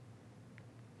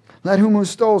 Let him who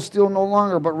stole steal no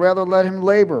longer, but rather let him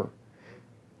labor,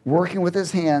 working with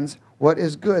his hands what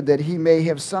is good, that he may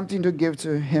have something to give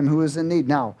to him who is in need.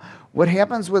 Now, what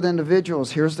happens with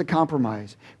individuals, here's the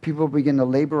compromise. People begin to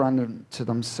labor unto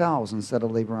themselves instead of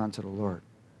labor unto the Lord.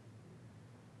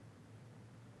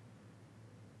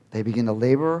 They begin to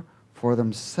labor for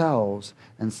themselves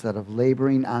instead of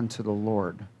laboring unto the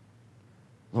Lord.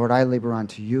 Lord, I labor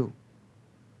unto you.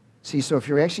 See, so if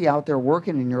you're actually out there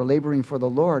working and you're laboring for the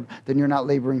Lord, then you're not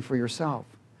laboring for yourself.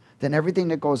 Then everything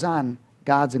that goes on,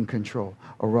 God's in control.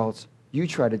 Or else you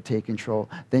try to take control.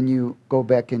 Then you go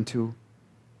back into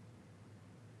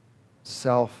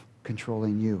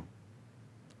self-controlling you.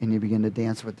 And you begin to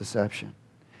dance with deception.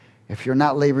 If you're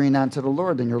not laboring unto the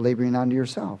Lord, then you're laboring unto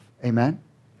yourself. Amen?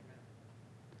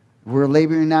 We're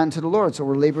laboring unto the Lord, so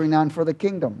we're laboring on for the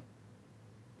kingdom.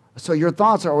 So your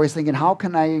thoughts are always thinking, how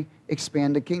can I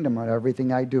expand the kingdom on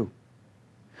everything I do?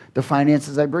 the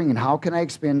finances I bring in? How can I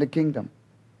expand the kingdom?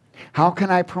 How can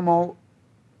I promote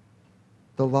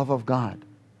the love of God?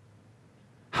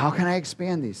 How can I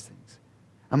expand these things?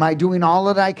 Am I doing all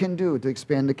that I can do to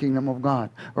expand the kingdom of God?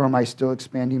 Or am I still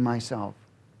expanding myself?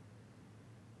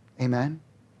 Amen?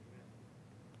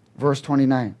 Verse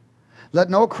 29. Let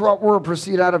no corrupt word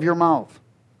proceed out of your mouth,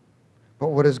 but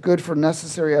what is good for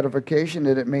necessary edification,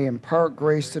 that it may impart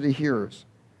grace to the hearers.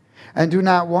 And do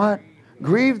not what?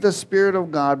 Grieve the Spirit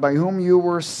of God, by whom you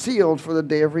were sealed for the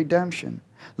day of redemption.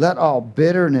 Let all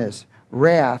bitterness,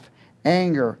 wrath,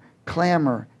 anger,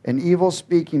 clamor, and evil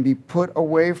speaking be put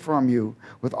away from you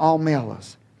with all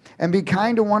malice. And be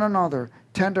kind to one another,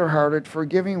 tender-hearted,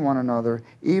 forgiving one another,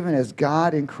 even as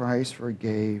God in Christ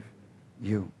forgave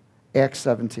you. Acts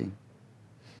 17.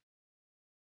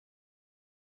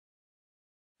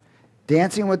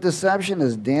 Dancing with deception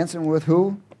is dancing with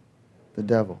who? The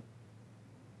devil.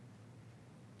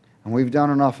 And we've done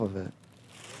enough of it.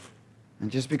 And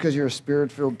just because you're a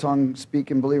spirit-filled,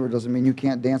 tongue-speaking believer doesn't mean you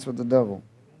can't dance with the devil.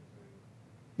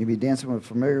 You'll be dancing with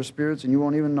familiar spirits and you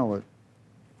won't even know it.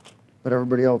 But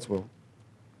everybody else will.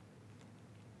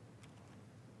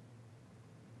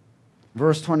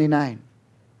 Verse 29.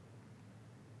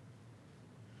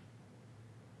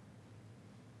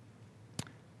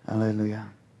 Hallelujah.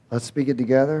 Let's speak it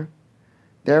together.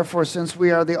 Therefore, since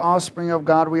we are the offspring of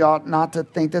God, we ought not to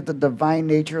think that the divine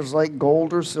nature is like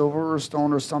gold or silver or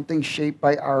stone or something shaped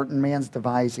by art and man's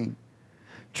devising.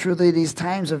 Truly, these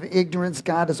times of ignorance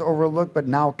God has overlooked, but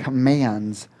now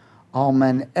commands all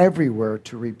men everywhere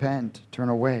to repent, turn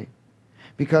away.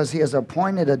 Because he has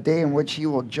appointed a day in which he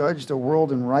will judge the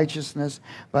world in righteousness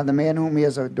by the man whom he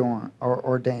has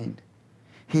ordained.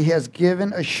 He has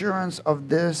given assurance of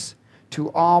this to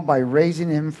all by raising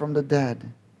him from the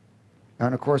dead.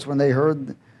 And of course, when they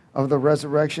heard of the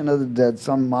resurrection of the dead,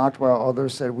 some mocked, while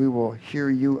others said, we will hear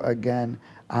you again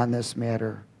on this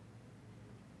matter.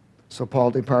 So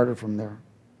Paul departed from there.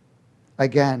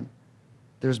 Again,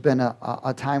 there's been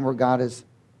a time where God has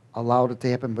allowed it to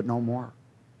happen, but no more.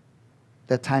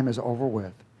 That time is over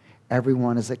with.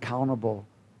 Everyone is accountable.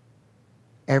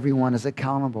 Everyone is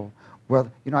accountable.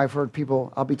 Well, you know, I've heard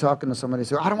people, I'll be talking to somebody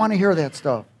say, I don't want to hear that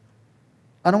stuff.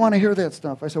 I don't want to hear that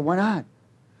stuff. I said, why not?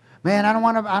 Man, I don't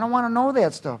want to know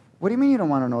that stuff. What do you mean you don't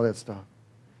want to know that stuff?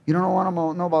 You don't want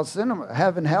to know about sin,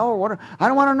 heaven, hell, or what? I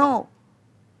don't want to know.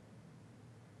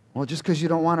 Well, just because you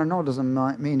don't want to know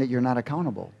doesn't mean that you're not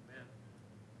accountable.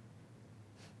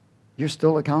 You're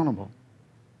still accountable.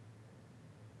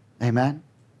 Amen?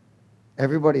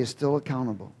 Everybody is still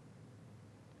accountable.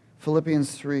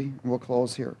 Philippians 3, and we'll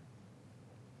close here.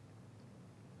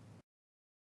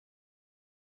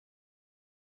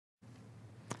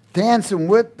 Dancing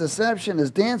with deception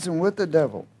is dancing with the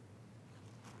devil.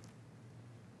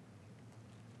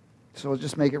 So we'll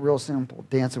just make it real simple.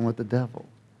 Dancing with the devil.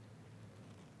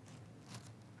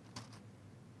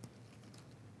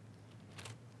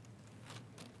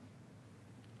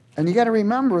 And you got to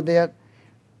remember that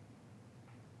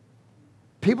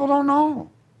people don't know.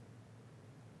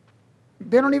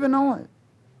 They don't even know it.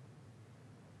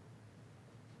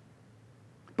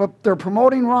 But they're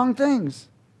promoting wrong things.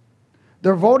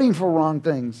 They're voting for wrong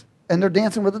things. And they're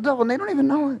dancing with the devil, and they don't even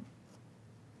know it.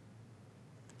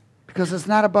 Because it's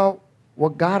not about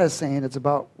what God is saying. It's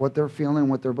about what they're feeling,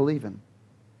 what they're believing.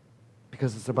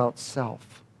 Because it's about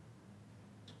self.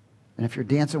 And if you're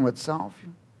dancing with self,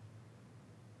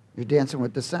 you're dancing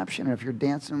with deception. And if you're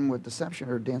dancing with deception,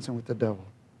 you're dancing with the devil.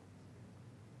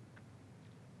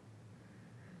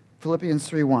 Philippians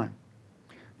 3:1.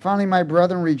 Finally, my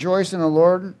brethren, rejoice in the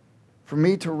Lord. For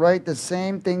me to write the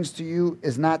same things to you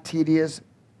is not tedious,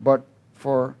 but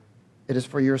it is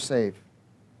for your sake.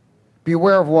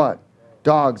 Beware of what?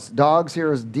 Dogs. Dogs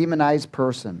here is demonized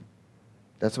person.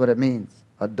 That's what it means.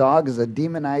 A dog is a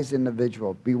demonized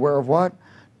individual. Beware of what?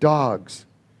 Dogs.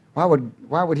 Why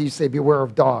would he say beware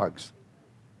of dogs?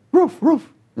 Roof,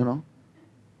 roof, you know.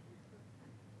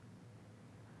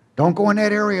 Don't go in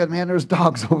that area, man, there's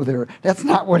dogs over there. That's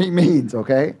not what he means,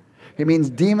 okay? He means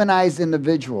demonized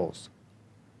individuals.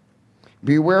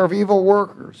 Beware of evil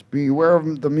workers. Beware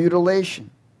of the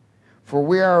mutilation. For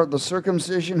we are the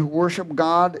circumcision who worship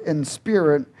God in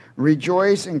spirit,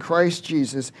 rejoice in Christ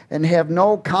Jesus, and have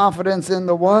no confidence in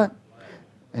the what?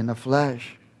 In the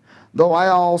flesh. Though I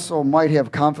also might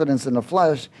have confidence in the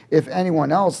flesh, if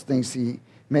anyone else thinks he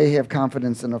may have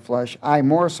confidence in the flesh, I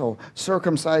more so.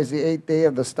 Circumcised the 8th day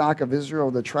of the stock of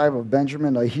Israel, the tribe of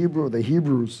Benjamin, a Hebrew of the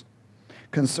Hebrews.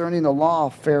 Concerning the law,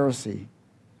 Pharisee.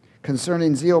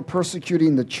 Concerning zeal,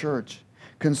 persecuting the church.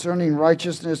 Concerning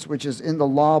righteousness, which is in the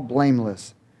law,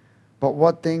 blameless. But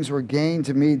what things were gained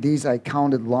to me, these I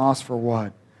counted loss for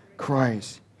what?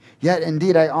 Christ. Yet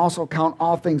indeed I also count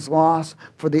all things lost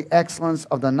for the excellence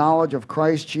of the knowledge of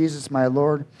Christ Jesus my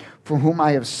Lord, for whom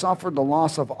I have suffered the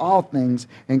loss of all things,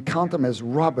 and count them as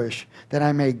rubbish, that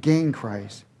I may gain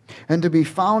Christ, and to be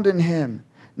found in him,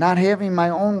 not having my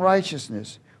own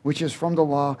righteousness, which is from the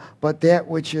law, but that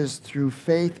which is through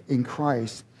faith in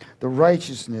Christ, the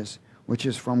righteousness which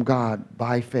is from God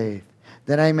by faith,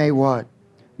 that I may what?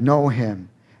 Know him,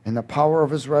 and the power of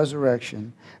his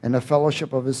resurrection, and the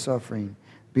fellowship of his suffering,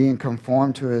 being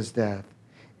conformed to his death,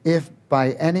 if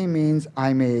by any means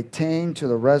I may attain to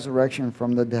the resurrection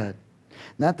from the dead.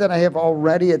 Not that I have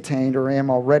already attained or am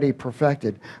already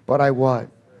perfected, but I what?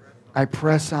 I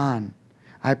press on.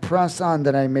 I press on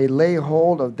that I may lay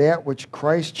hold of that which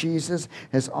Christ Jesus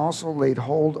has also laid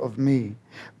hold of me.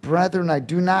 Brethren, I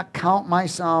do not count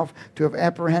myself to have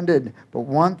apprehended, but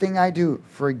one thing I do,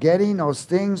 forgetting those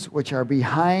things which are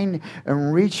behind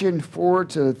and reaching forward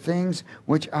to the things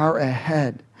which are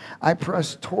ahead. I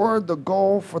press toward the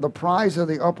goal for the prize of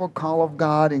the upward call of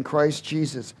God in Christ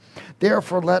Jesus.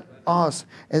 Therefore, let us,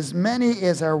 as many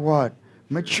as are what?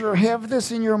 Mature, have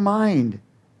this in your mind.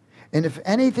 And if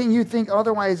anything you think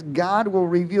otherwise, God will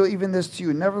reveal even this to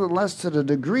you. Nevertheless, to the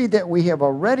degree that we have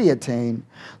already attained,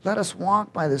 let us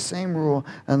walk by the same rule,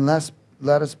 and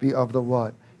let us be of the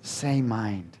what? Same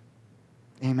mind.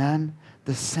 Amen?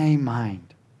 The same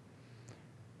mind.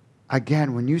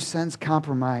 Again, when you sense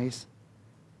compromise,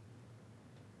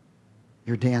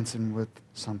 you're dancing with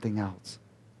something else.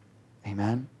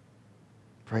 Amen?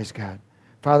 Praise God.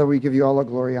 Father, we give you all the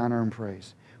glory, honor, and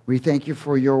praise. We thank you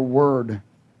for your word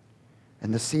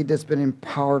and the seed that's been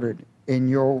imparted in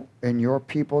your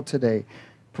people today.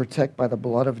 Protect by the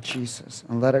blood of Jesus,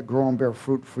 and let it grow and bear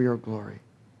fruit for your glory.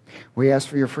 We ask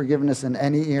for your forgiveness in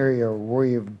any area where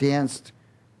you've danced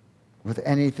with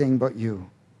anything but you.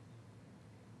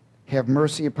 Have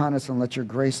mercy upon us and let your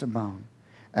grace abound,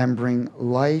 and bring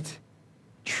light,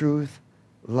 truth,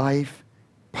 life,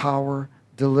 power,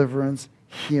 deliverance,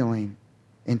 healing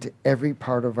into every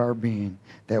part of our being,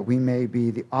 that we may be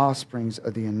the offsprings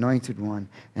of the Anointed One,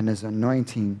 and his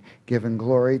anointing giving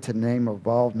glory to the name of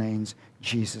all names,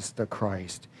 Jesus the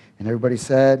Christ. And everybody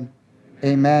said,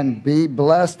 Amen. Be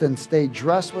blessed and stay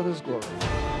dressed with his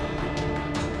glory.